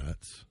of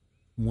donuts,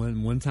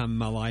 One time in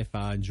my life,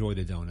 I enjoyed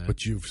a donut.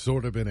 but you've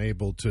sort of been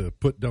able to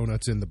put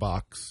donuts in the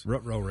box.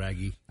 Ruh-roh,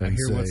 Raggy. I And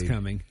hear what's say-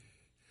 coming.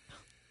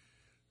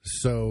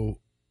 So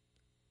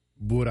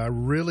would I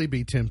really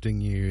be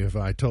tempting you if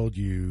I told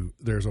you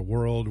there's a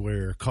world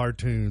where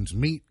cartoons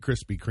meet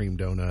Krispy Kreme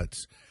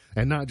donuts,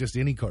 and not just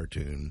any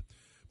cartoon,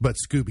 but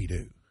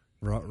Scooby-Doo?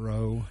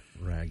 Ruh-roh,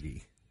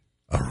 Raggy.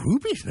 A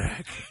Ruby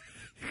snack?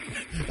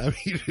 I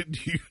mean,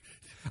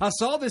 I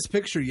saw this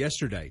picture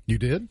yesterday, you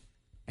did?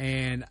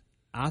 and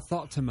I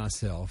thought to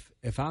myself,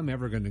 if I'm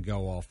ever going to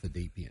go off the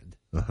deep end,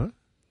 Uh-huh.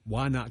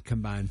 why not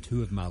combine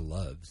two of my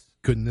loves?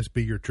 Couldn't this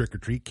be your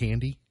trick-or-treat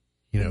candy?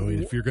 You know,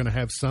 if you're going to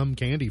have some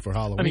candy for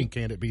Halloween,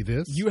 can't it be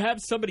this? You have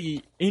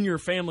somebody in your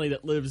family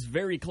that lives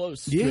very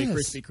close to a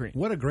Krispy Kreme.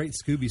 What a great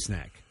Scooby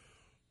snack.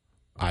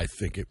 I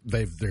think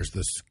there's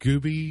the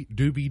Scooby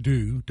Dooby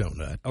Doo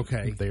donut.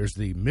 Okay. There's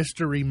the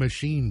Mystery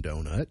Machine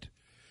donut.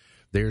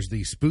 There's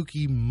the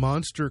Spooky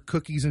Monster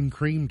Cookies and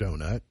Cream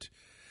donut.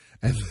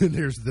 And then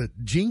there's the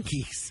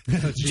Jinkies.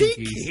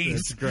 Jinkies.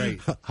 That's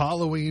great.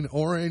 Halloween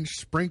orange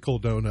sprinkle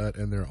donut,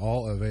 and they're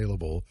all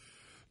available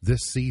this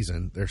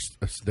season.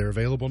 They're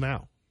available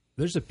now.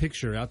 There's a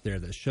picture out there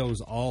that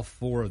shows all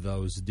 4 of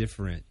those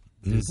different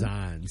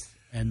designs,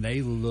 and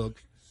they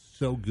look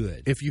so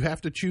good. If you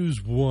have to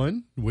choose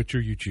one, which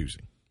are you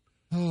choosing?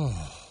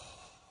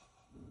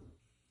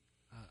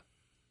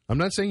 I'm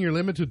not saying you're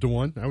limited to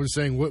one. I was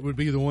saying what would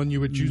be the one you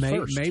would choose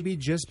first. Maybe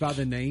just by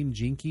the name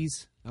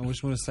Jinkies. I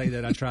just want to say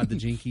that I tried the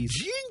Jinkies.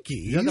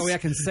 Jinkies? That way I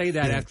can say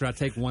that after I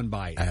take one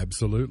bite.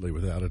 Absolutely,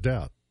 without a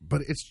doubt.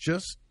 But it's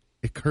just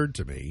occurred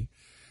to me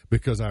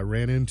because I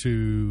ran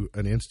into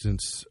an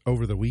instance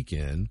over the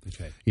weekend.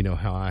 Okay. You know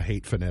how I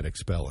hate phonetic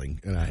spelling,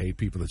 and I hate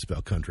people that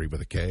spell country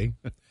with a K.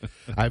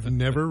 I've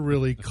never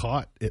really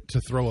caught it to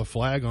throw a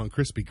flag on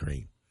Krispy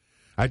Kreme.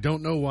 I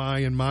don't know why,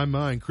 in my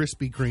mind,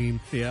 Krispy Kreme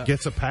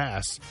gets a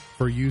pass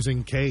for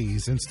using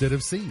K's instead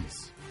of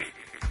C's.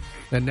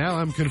 And now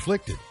I'm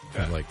conflicted.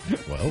 I'm like,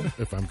 well,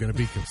 if I'm going to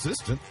be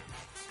consistent,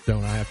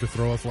 don't I have to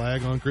throw a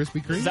flag on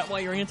Krispy Kreme? Is that why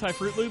you're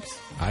anti-Fruit Loops?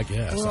 I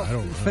guess. Well, I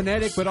don't know.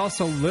 phonetic, but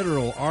also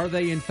literal. Are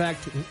they, in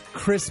fact,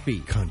 crispy?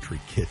 Country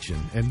Kitchen.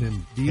 And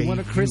then Do you want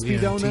a crispy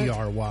donut?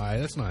 K-U-N-T-R-Y.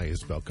 That's not how you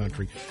spell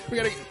country. We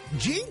got to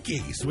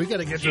Jinkies. We got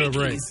to get to a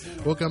break.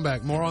 We'll come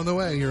back. More on the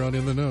way here on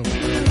In the Know.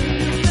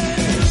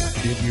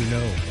 Did you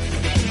know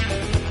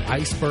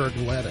iceberg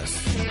lettuce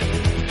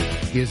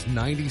is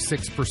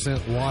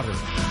 96% water?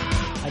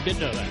 I did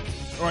know that,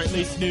 or at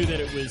least knew that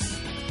it was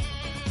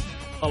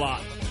a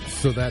lot.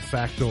 So that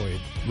factoid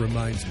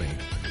reminds me.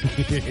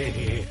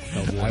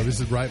 I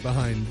was right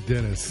behind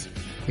Dennis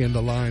in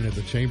the line at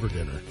the chamber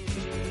dinner.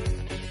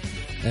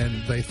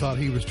 And they thought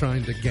he was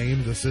trying to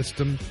game the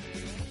system.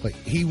 Like,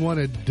 he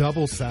wanted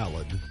double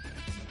salad,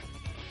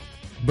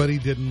 but he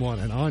didn't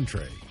want an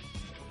entree.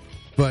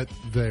 But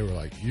they were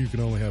like, you can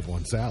only have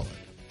one salad.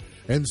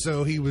 And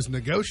so he was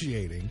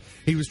negotiating.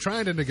 He was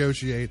trying to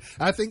negotiate.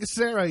 I think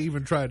Sarah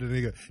even tried to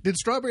negotiate. Did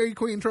Strawberry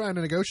Queen try to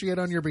negotiate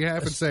on your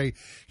behalf and say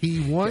he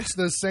wants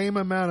the same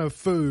amount of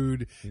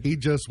food, he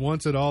just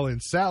wants it all in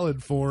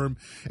salad form?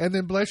 And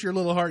then, bless your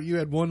little heart, you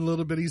had one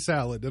little bitty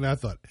salad. And I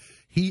thought,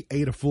 he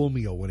ate a full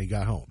meal when he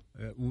got home.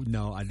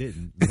 No, I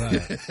didn't.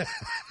 But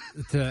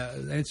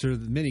to answer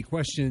the many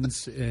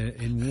questions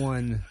in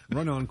one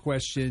run-on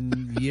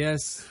question,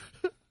 yes.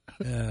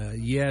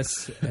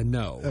 Yes and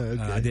no.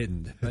 Okay. I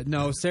didn't. But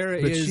no,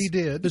 Sarah but is. She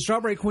did. The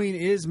Strawberry Queen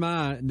is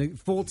my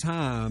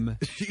full-time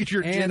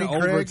your and Jenny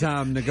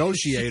overtime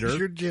negotiator. She's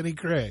your Jenny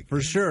Craig. For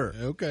sure.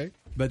 Okay.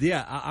 But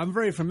yeah, I'm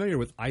very familiar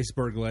with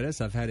iceberg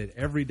lettuce. I've had it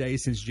every day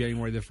since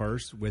January the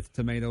 1st with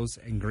tomatoes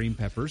and green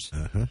peppers.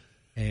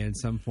 And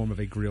some form of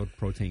a grilled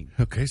protein.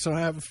 Okay, so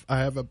I'm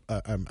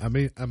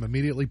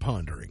immediately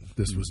pondering.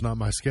 This was not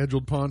my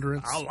scheduled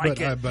ponderance. I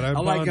like it. But I'm I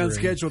like pondering.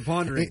 unscheduled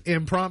pondering.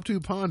 Impromptu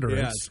ponderance.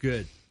 Yeah, it's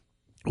good.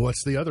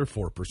 What's the other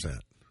 4%?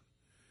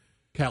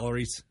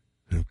 Calories.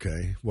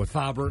 Okay. What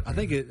fiber? I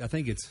think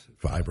it's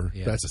fiber.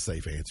 Yeah. That's a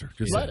safe answer.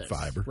 Just lettuce,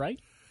 fiber, right?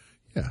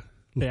 Yeah.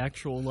 The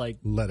actual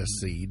lettuce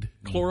seed.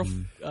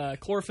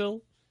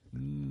 Chlorophyll.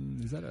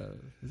 Is that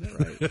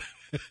right?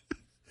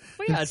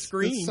 Well, yeah, it's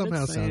green.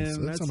 That sounds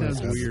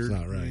weird. It's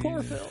not right.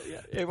 Chlorophyll,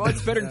 yeah. Well,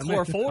 it's better than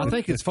chloroform. I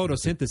think it's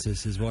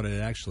photosynthesis is what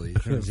it actually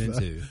turns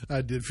into.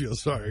 I did feel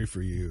sorry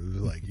for you. It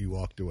was like you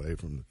walked away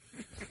from.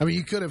 I mean,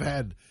 you could have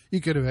had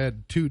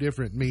 2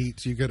 different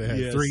meats. You could have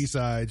had 3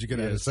 sides. You could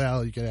have had a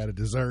salad. You could have had a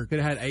dessert. Could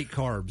have had 8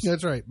 carbs.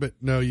 That's right. But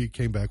no, you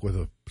came back with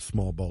a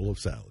small bowl of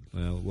salad.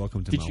 Well,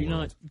 welcome to Did my you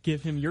world. not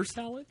give him your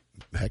salad?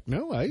 Heck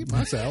no, I ate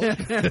my salad.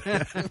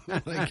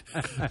 I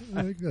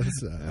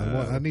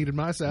needed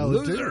my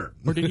salad too.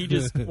 Or did he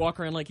just walk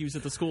around like he was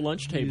at the school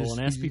lunch table and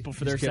ask people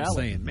for their kept salad?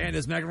 saying, man,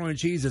 this macaroni and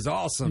cheese is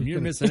awesome.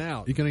 You're missing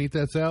out. You gonna eat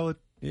that salad?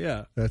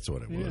 Yeah. That's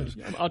what it was.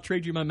 I'll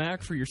trade you my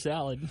mac for your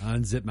salad. I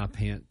unzip my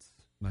pants,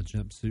 my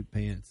jumpsuit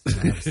pants, and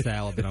I have a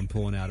salad that I'm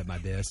pulling out at my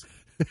desk.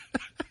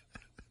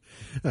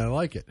 I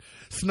like it.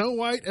 Snow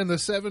White and the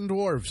Seven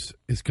Dwarfs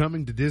is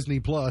coming to Disney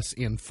Plus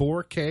in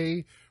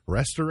 4K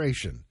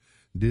restoration.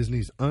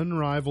 Disney's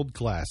unrivaled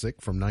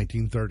classic from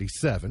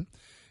 1937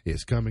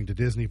 is coming to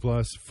Disney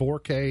Plus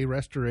 4K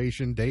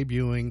restoration,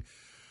 debuting.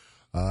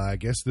 I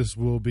guess this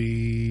will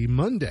be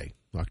Monday,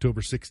 October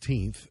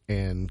 16th,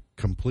 and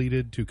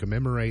completed to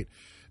commemorate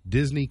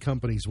Disney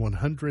Company's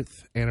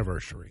 100th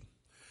anniversary.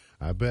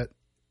 I bet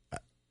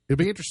it'll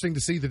be interesting to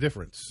see the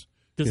difference.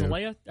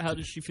 Leia, how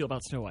does she feel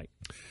about Snow White?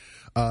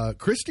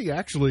 Christy,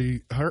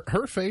 actually,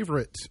 her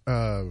favorite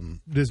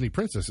Disney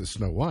princess is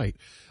Snow White,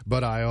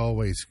 but I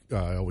always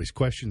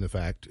question the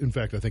fact. In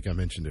fact, I think I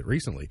mentioned it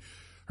recently.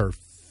 Her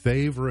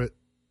favorite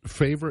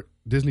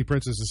Disney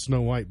princess is Snow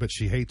White, but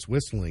she hates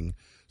whistling.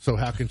 So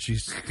how can she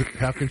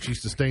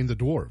sustain the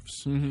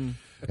dwarves? Mm-hmm.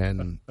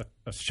 And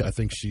I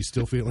think she's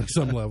still feeling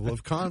some level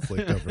of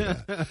conflict over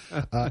that.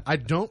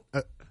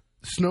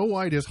 Snow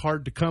White is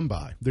hard to come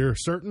by. There are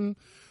certain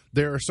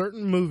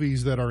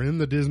movies that are in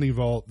the Disney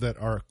vault that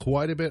are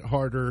quite a bit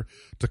harder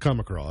to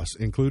come across,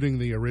 including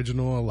the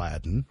original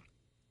Aladdin.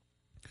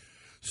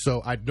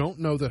 So I don't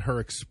know that her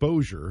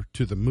exposure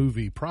to the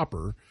movie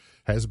proper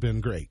has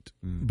been great,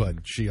 but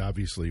she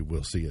obviously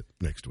will see it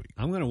next week.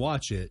 I'm going to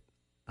watch it.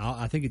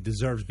 I think it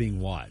deserves being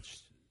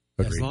watched.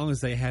 Agreed. As long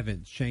as they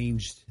haven't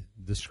changed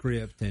the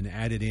script and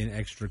added in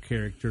extra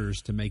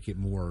characters to make it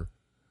more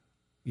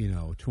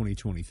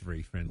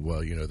 2023 friendly.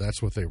 Well,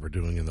 that's what they were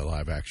doing in the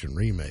live-action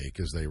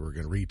remake, is they were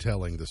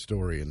retelling the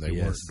story, and they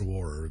weren't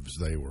dwarves.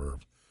 They were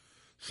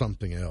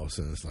something else,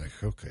 and it's like,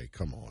 okay,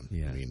 come on.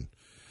 Yeah. I mean,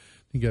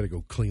 you got to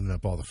go cleaning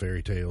up all the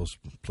fairy tales.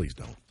 Please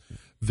don't.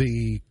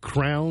 The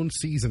Crown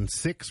Season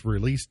 6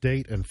 release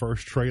date and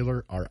first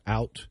trailer are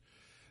out.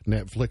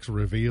 Netflix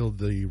revealed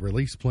the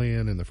release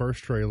plan in the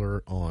first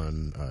trailer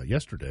on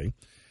yesterday.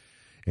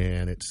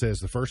 And it says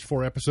the first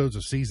 4 episodes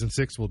of Season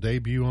 6 will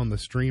debut on the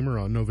streamer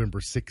on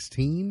November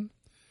 16.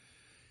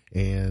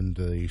 And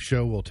the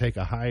show will take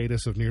a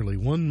hiatus of nearly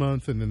 1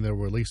 month, and then they'll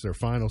release their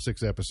final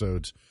 6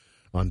 episodes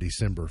on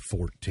December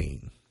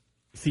 14.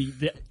 See,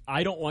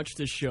 I don't watch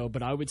this show,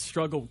 but I would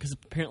struggle because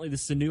apparently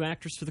this is a new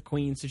actress for the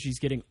Queen, so she's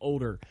getting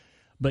older.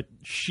 But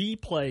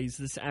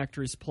this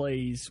actress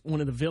plays one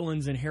of the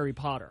villains in Harry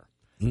Potter,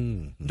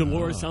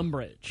 Dolores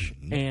Umbridge.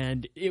 Mm-hmm.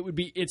 And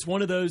it's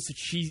one of those that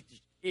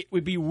it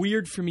would be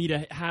weird for me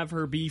to have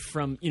her be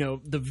from,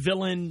 the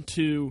villain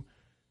to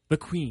the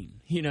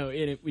Queen, and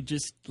it would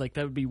just, that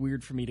would be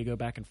weird for me to go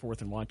back and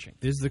forth and watching.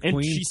 Is the Queen...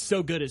 And she's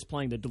so good as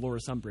playing the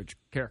Dolores Umbridge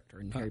character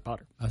in Harry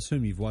Potter. I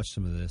assume you've watched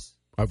some of this.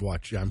 I've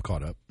watched, I'm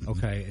caught up.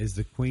 Okay, is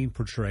the Queen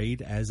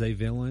portrayed as a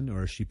villain,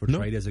 or is she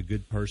portrayed as a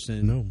good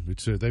person? No,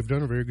 they've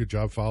done a very good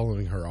job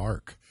following her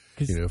arc,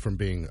 from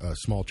being a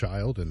small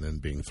child and then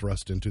being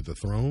thrust into the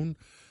throne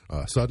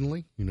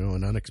suddenly,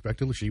 and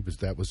unexpectedly.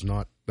 That was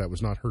not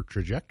her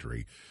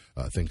trajectory.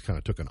 Things kind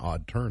of took an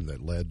odd turn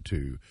that led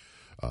to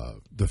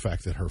the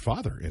fact that her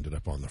father ended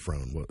up on the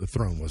throne. The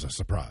throne was a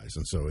surprise,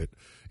 and so it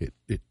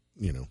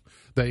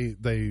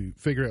they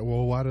figure out,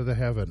 well, why do they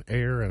have an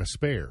heir and a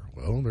spare?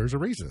 Well, there's a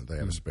reason they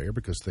have a spare,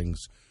 because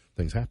things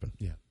happen.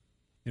 Yeah.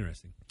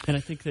 Interesting. And I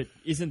think that,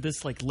 isn't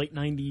this like late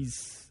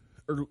 90s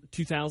or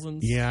 2000s?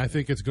 Yeah, I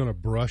think it's going to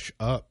brush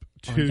up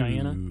to On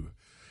Diana?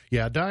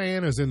 Yeah,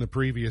 Diana's in the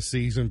previous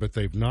season, but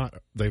they've not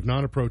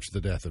approached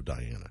the death of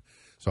Diana.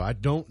 So I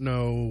don't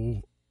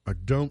know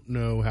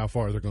how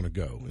far they're going to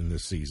go in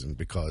this season,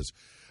 because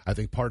I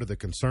think part of the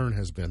concern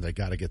has been they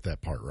got to get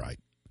that part right,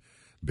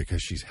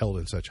 because she's held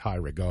in such high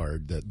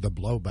regard that the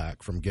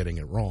blowback from getting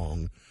it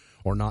wrong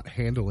or not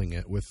handling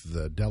it with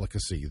the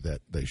delicacy that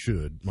they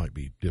should might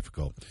be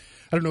difficult.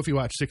 I don't know if you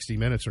watch 60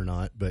 Minutes or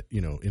not, but,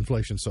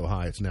 inflation's so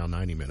high, it's now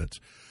 90 minutes.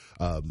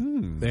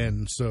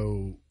 And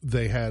so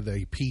they had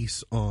a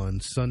piece on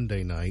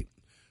Sunday night.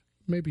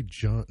 Maybe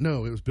it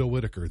was Bill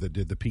Whitaker that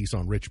did the piece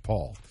on Rich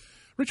Paul.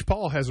 Rich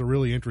Paul has a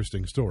really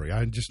interesting story.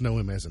 I just know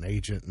him as an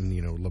agent, and,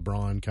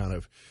 LeBron kind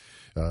of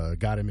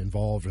got him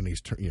involved, and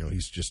he's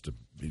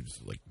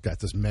got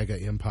this mega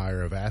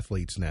empire of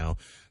athletes now.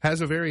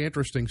 Has a very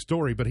interesting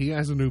story, but he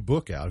has a new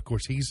book out. Of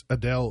course, he's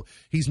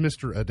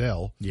Mr.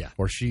 Adele,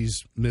 or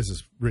she's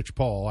Mrs. Rich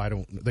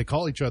Paul. They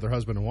call each other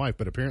husband and wife,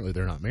 but apparently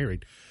they're not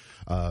married.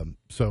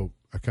 So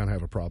I kind of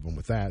have a problem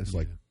with that. It's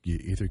like, you're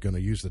either going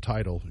to use the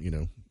title,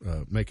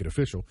 make it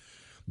official.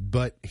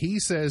 But he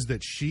says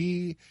that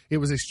it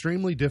was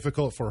extremely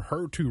difficult for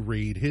her to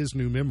read his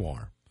new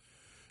memoir.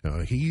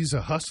 He's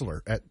a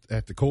hustler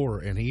at the core,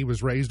 and he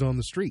was raised on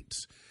the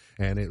streets.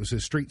 And it was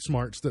his street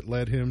smarts that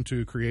led him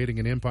to creating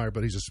an empire,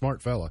 but he's a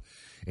smart fella.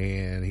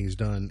 And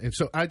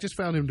so I just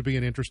found him to be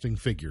an interesting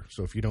figure.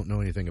 So if you don't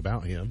know anything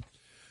about him,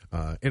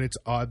 and it's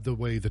odd the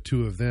way the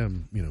two of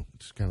them,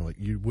 it's kind of like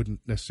you wouldn't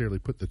necessarily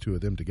put the two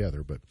of them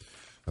together, but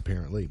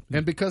apparently.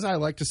 And because I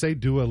like to say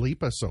Dua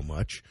Lipa so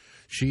much,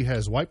 she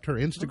has wiped her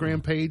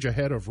Instagram page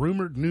ahead of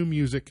rumored new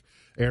music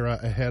era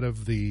ahead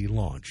of the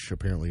launch.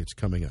 Apparently it's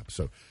coming up.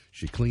 So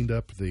she cleaned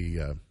up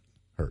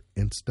her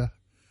Insta.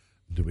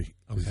 Do we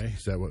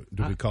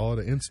call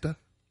it an Insta?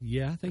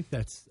 Yeah, I think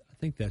that's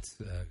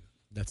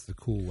the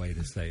cool way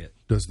to say it.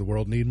 Does the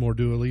world need more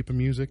Dua Lipa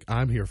music?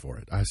 I'm here for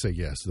it. I say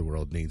yes, the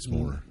world needs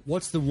more.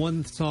 What's the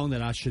one song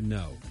that I should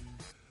know?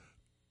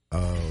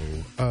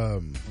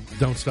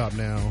 Don't Stop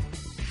Now.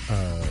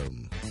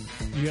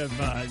 You have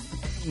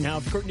now,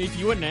 if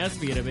you wouldn't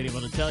ask me, I'd have been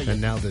able to tell you.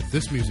 And now that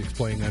this music's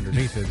playing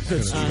underneath it,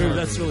 it's going to be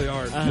that's really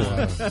hard.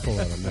 Pull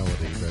out a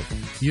melody,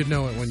 but you'd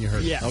know it when you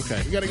heard it.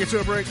 Okay. We got to get to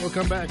a break. We'll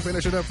come back,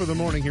 finish it up for the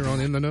morning here on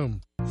In the Know.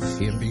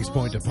 EMB's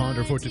point to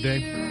ponder for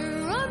today.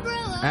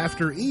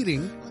 After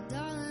eating,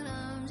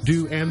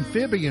 do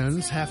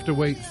amphibians have to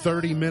wait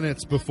 30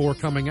 minutes before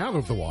coming out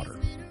of the water?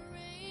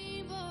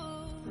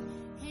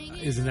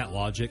 Isn't that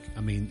logic?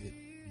 I mean,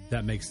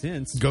 that makes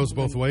sense. Goes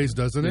both ways,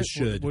 doesn't it? It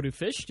should. What do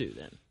fish do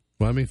then?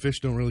 Well, I mean, fish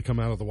don't really come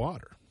out of the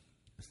water.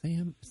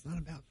 Sam, it's not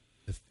about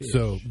the fish.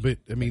 So, but,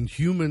 I mean,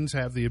 humans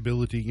have the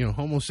ability,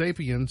 Homo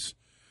sapiens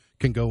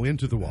can go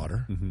into the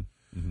water. Mm-hmm.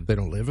 Mm-hmm. They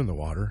don't live in the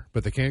water,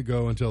 but they can't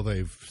go until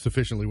they've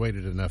sufficiently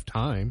waited enough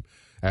time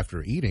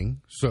after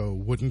eating. So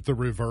wouldn't the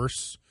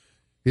reverse,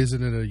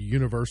 isn't it a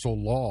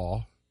universal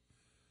law,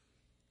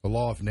 a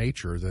law of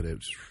nature that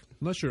it's...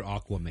 Unless you're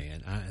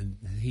Aquaman,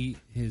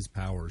 his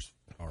powers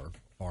are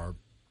far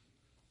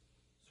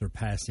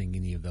surpassing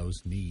any of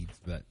those needs.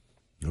 But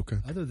okay,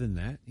 other than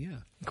that, yeah.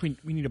 We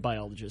need a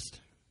biologist.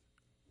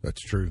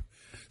 That's true.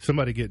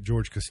 Somebody get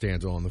George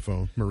Costanza on the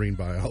phone, marine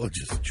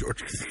biologist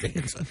George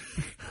Costanza,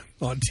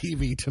 on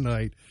TV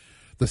tonight.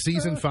 The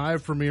season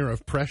 5 premiere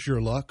of Press Your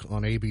Luck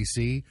on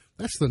ABC.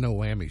 That's the No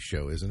Whammies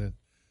show, isn't it?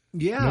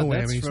 Yeah. No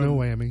whammies, no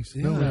whammies,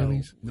 no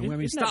whammies. No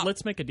whammies. Isn't that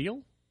Let's Make a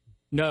Deal?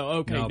 No,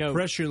 okay, no.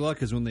 Press Your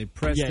Luck is when they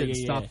press it and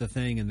stop the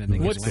thing, and then they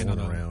get going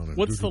around.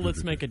 What's the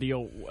Let's Make a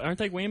Deal? Aren't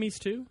they whammies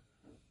too?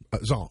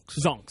 Zonks.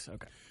 Zonks,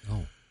 okay.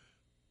 Oh.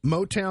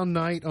 Motown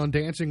Night on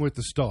Dancing with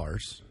the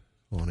Stars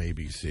on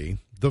ABC.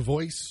 The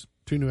Voice,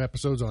 2 new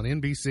episodes on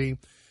NBC.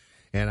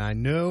 And I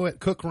know at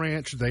Cook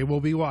Ranch they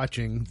will be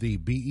watching the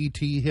BET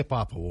Hip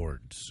Hop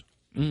Awards.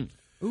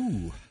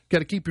 Ooh. Got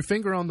to keep your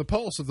finger on the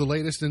pulse of the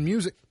latest in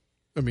music.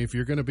 I mean, if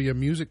you're going to be a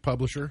music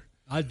publisher,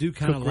 I do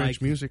kind of Cook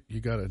Ranch music, you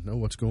got to know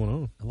what's going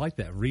on. I like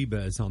that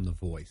Reba is on The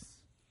Voice.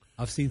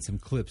 I've seen some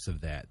clips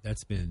of that.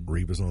 That's been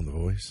Reba's on The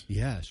Voice.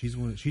 Yeah,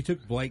 she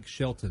took Blake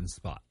Shelton's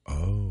spot.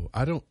 Oh,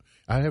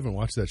 I haven't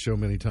watched that show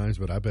many times,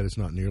 but I bet it's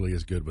not nearly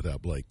as good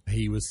without Blake.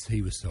 He was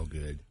so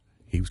good.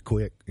 He was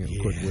quick,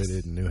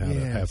 quick-witted, and knew how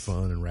to have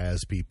fun and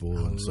razz people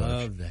and such. I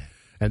love that.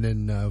 And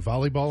then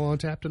volleyball on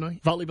tap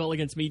tonight? Volleyball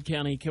against Meade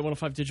County,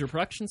 K105 Digital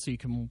Productions, so you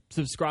can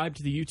subscribe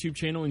to the YouTube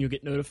channel and you'll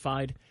get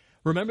notified.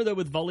 Remember, though,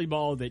 with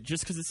volleyball, that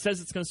just because it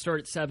says it's going to start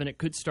at 7, it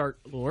could start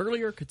a little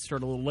earlier, could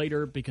start a little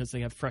later, because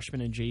they have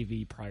freshmen and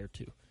JV prior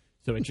to.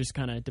 So it just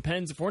kind of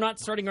depends. If we're not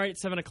starting right at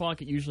 7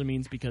 o'clock, it usually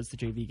means because the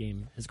JV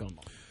game has gone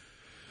long.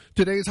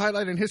 Today's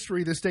highlight in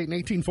history: this date in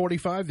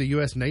 1845, the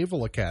U.S.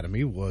 Naval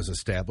Academy was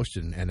established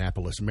in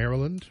Annapolis,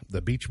 Maryland.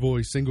 The Beach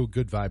Boys' single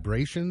 "Good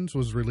Vibrations"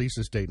 was released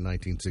this date in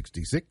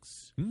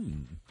 1966.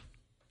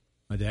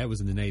 My dad was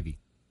in the Navy.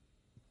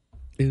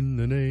 In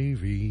the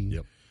Navy.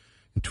 Yep.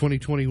 In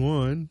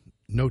 2021,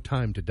 No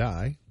Time to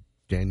Die,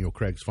 Daniel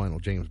Craig's final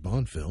James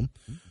Bond film,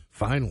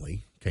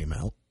 finally came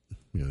out.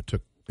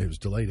 It was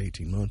delayed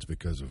 18 months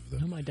because of the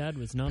No, my dad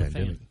was not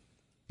pandemic. a fan.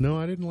 No,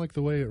 I didn't like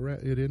the way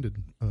it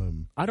ended.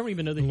 I don't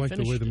even know that I he liked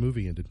the way finished the it.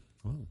 movie ended.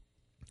 Oh.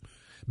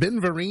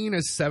 Ben Vereen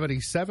is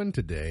 77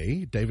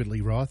 today. David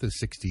Lee Roth is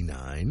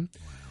 69.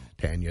 Wow.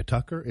 Tanya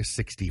Tucker is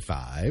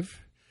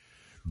 65.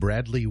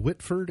 Bradley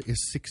Whitford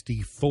is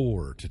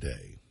 64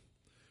 today.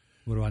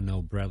 What do I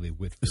know Bradley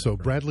Whitford? So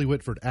Bradley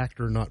Whitford,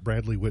 actor, not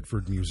Bradley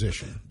Whitford,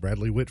 musician. Brad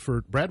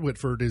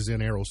Whitford is in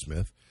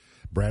Aerosmith.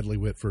 Bradley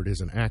Whitford is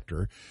an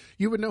actor.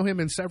 You would know him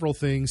in several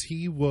things.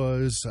 He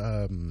was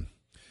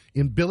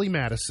in Billy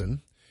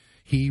Madison.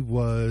 He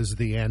was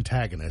the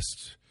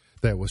antagonist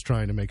that was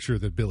trying to make sure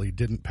that Billy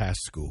didn't pass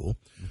school.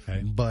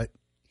 Okay. But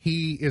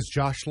he is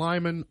Josh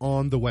Lyman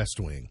on The West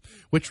Wing,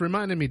 which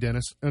reminded me,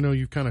 Dennis, I know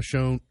you've kind of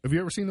shown. Have you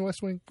ever seen The West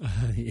Wing?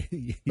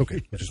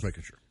 Okay, just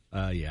making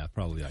sure. Yeah,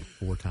 probably like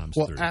 4 times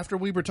Well, through. after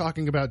we were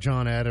talking about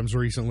John Adams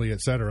recently, et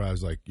cetera, I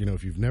was like,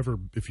 if you've never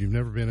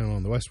been in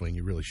on The West Wing,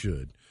 you really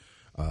should.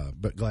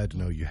 But glad to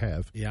know you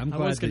have. Yeah, I'm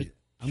glad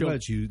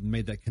that you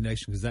made that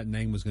connection because that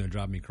name was going to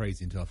drive me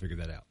crazy until I figured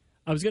that out.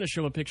 I was going to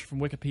show him a picture from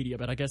Wikipedia,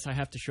 but I guess I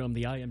have to show him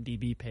the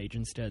IMDb page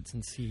instead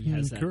since he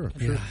has that. Sure.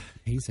 Yeah,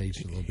 he's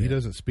aged a little bit. He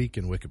doesn't speak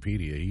in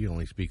Wikipedia. He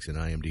only speaks in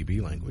IMDb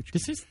language.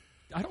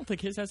 I don't think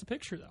his has a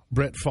picture, though.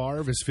 Brett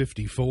Favre is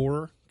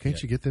 54. Can't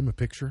you get them a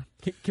picture?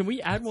 Can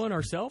we add one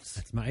ourselves?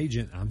 That's my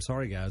agent. I'm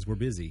sorry, guys. We're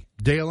busy.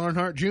 Dale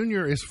Earnhardt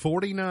Jr. is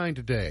 49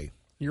 today.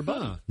 Your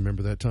buddy.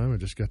 Remember that time I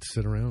just got to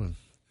sit around and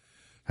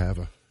have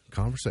a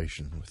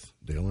conversation with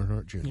Dale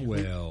Earnhardt Jr.?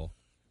 Well,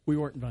 We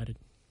weren't invited.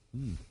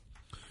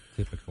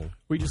 typical.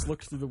 We just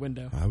looked through the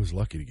window. I was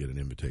lucky to get an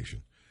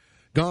invitation.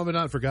 Gone but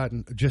not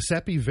forgotten,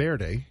 Giuseppe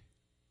Verdi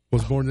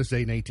was born this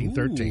day in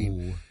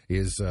 1813. Ooh.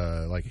 Is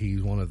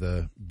he's one of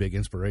the big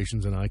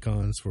inspirations and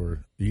icons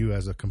for you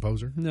as a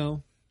composer?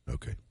 No.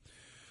 Okay.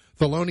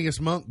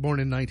 Thelonious Monk, born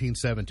in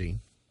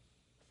 1917.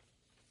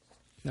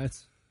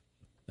 That's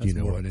what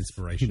more of an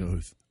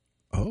inspiration.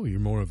 You're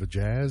more of a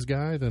jazz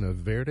guy than a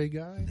Verdi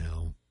guy?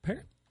 No.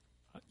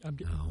 I'm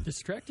getting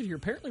distracted here.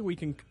 Apparently, we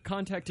can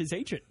contact his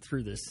agent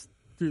through this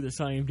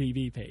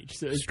IMDb page.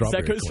 So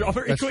Strawberry Queen.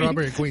 Strawberry That's Queen.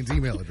 Strawberry Queen's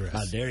email address.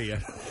 How dare you?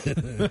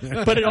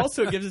 But it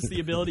also gives us the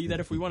ability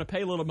that if we want to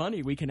pay a little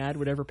money, we can add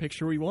whatever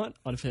picture we want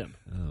of him.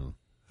 Oh,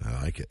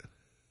 I like it.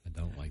 I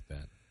don't like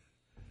that.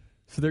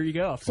 So there you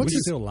go. So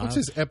What's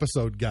his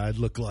episode guide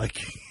look like?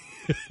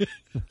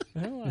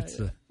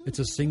 It's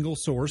a single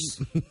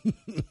source.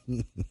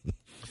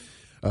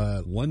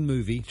 One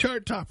movie.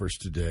 Chart toppers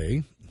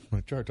today. My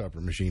chart topper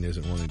machine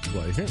isn't wanting to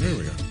play. Here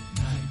we go.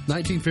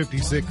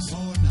 1956,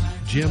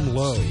 Jim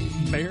Lowe,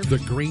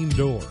 The Green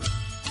Door.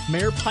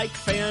 Mayor Pike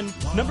fan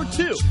number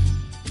 2.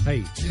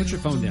 Hey, put your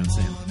phone down,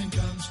 Sam.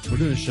 We're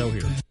doing a show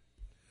here.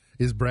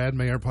 Is Brad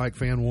Mayor Pike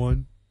fan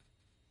 1?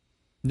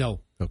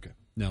 No. Okay.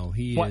 No,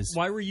 he Why, is.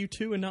 why were you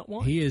 2 and not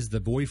 1? He is the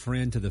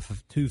boyfriend to the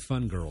 2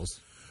 fun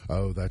girls.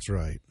 Oh, that's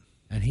right.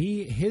 And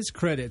his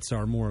credits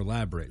are more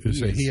elaborate.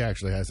 He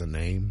actually has a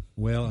name.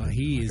 Well,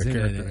 he Like is a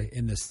character.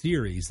 in the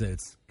series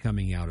that's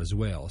coming out as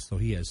well. So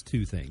he has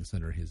 2 things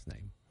under his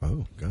name.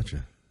 Oh,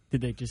 gotcha. Did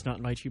they just not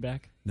invite you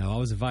back? No, I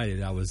was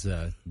invited. I was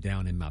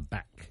down in my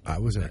back. I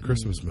was in a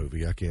Christmas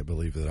movie. I can't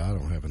believe that I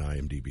don't have an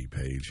IMDb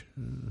page.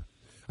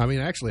 I mean,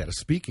 I actually had a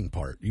speaking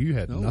part. You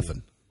had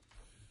nothing.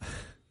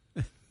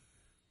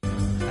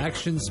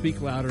 Actions speak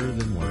louder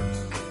than words.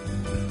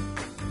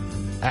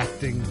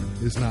 Acting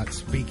is not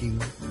speaking.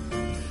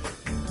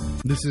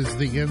 This is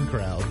the In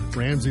Crowd.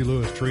 Ramsey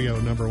Lewis Trio,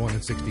 number 1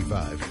 at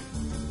 65.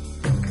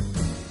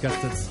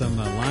 Got some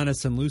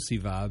Linus and Lucy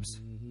vibes.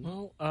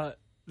 Well,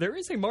 there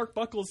is a Mark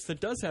Buckles that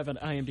does have an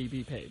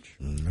IMDb page.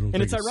 And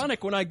And it's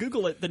ironic, when I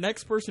Google it, the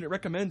next person it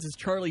recommends is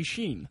Charlie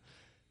Sheen.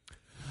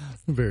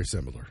 Very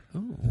similar.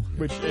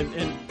 Which,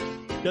 and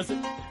does it?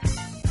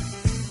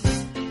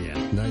 Yeah.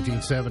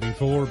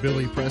 1974,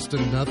 Billy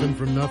Preston, Nothing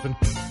from Nothing.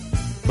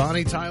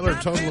 Bonnie Tyler,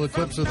 Total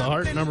Eclipse of the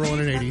Heart, number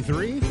 1 in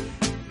 83.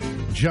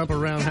 Jump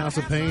Around House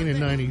of Pain in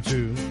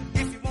 92.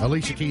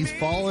 Alicia Keys,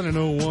 Fallen in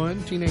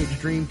 01. Teenage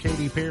Dream,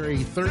 Katy Perry,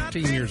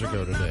 13 years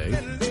ago today.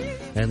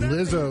 And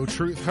Lizzo,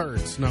 Truth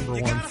Hurts, number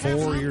 1,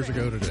 4 years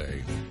ago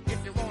today.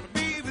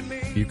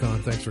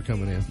 Yukon, thanks for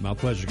coming in. My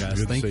pleasure, guys.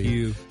 Good to Thank see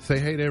you. Say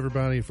hey to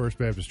everybody at First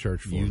Baptist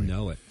Church for You me.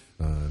 know it.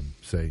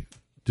 Say,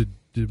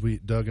 did we,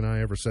 Doug and I,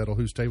 ever settle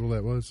whose table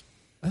that was?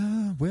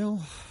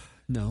 Well,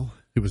 no.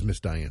 It was Miss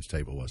Diane's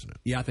table, wasn't it?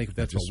 Yeah, I think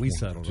that's what we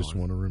settled Just on.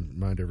 want to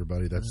remind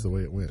everybody that's the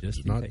way it went. Just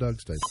It's in not case.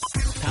 Doug's table.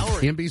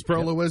 MB's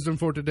Prolo Wisdom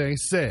for today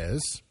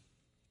says,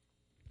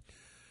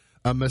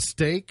 a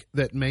mistake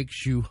that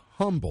makes you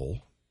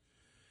humble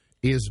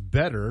is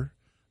better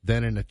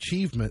than an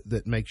achievement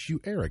that makes you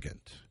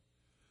arrogant.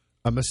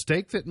 A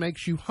mistake that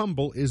makes you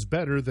humble is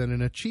better than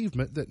an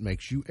achievement that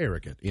makes you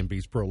arrogant.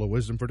 MB's Pearl of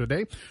Wisdom for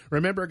today.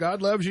 Remember,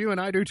 God loves you, and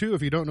I do too.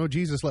 If you don't know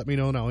Jesus, let me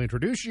know, and I'll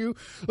introduce you.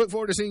 Look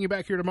forward to seeing you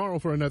back here tomorrow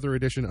for another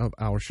edition of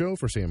our show.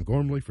 For Sam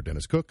Gormley, for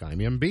Dennis Cook, I'm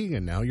MB,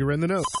 and now you're in the know.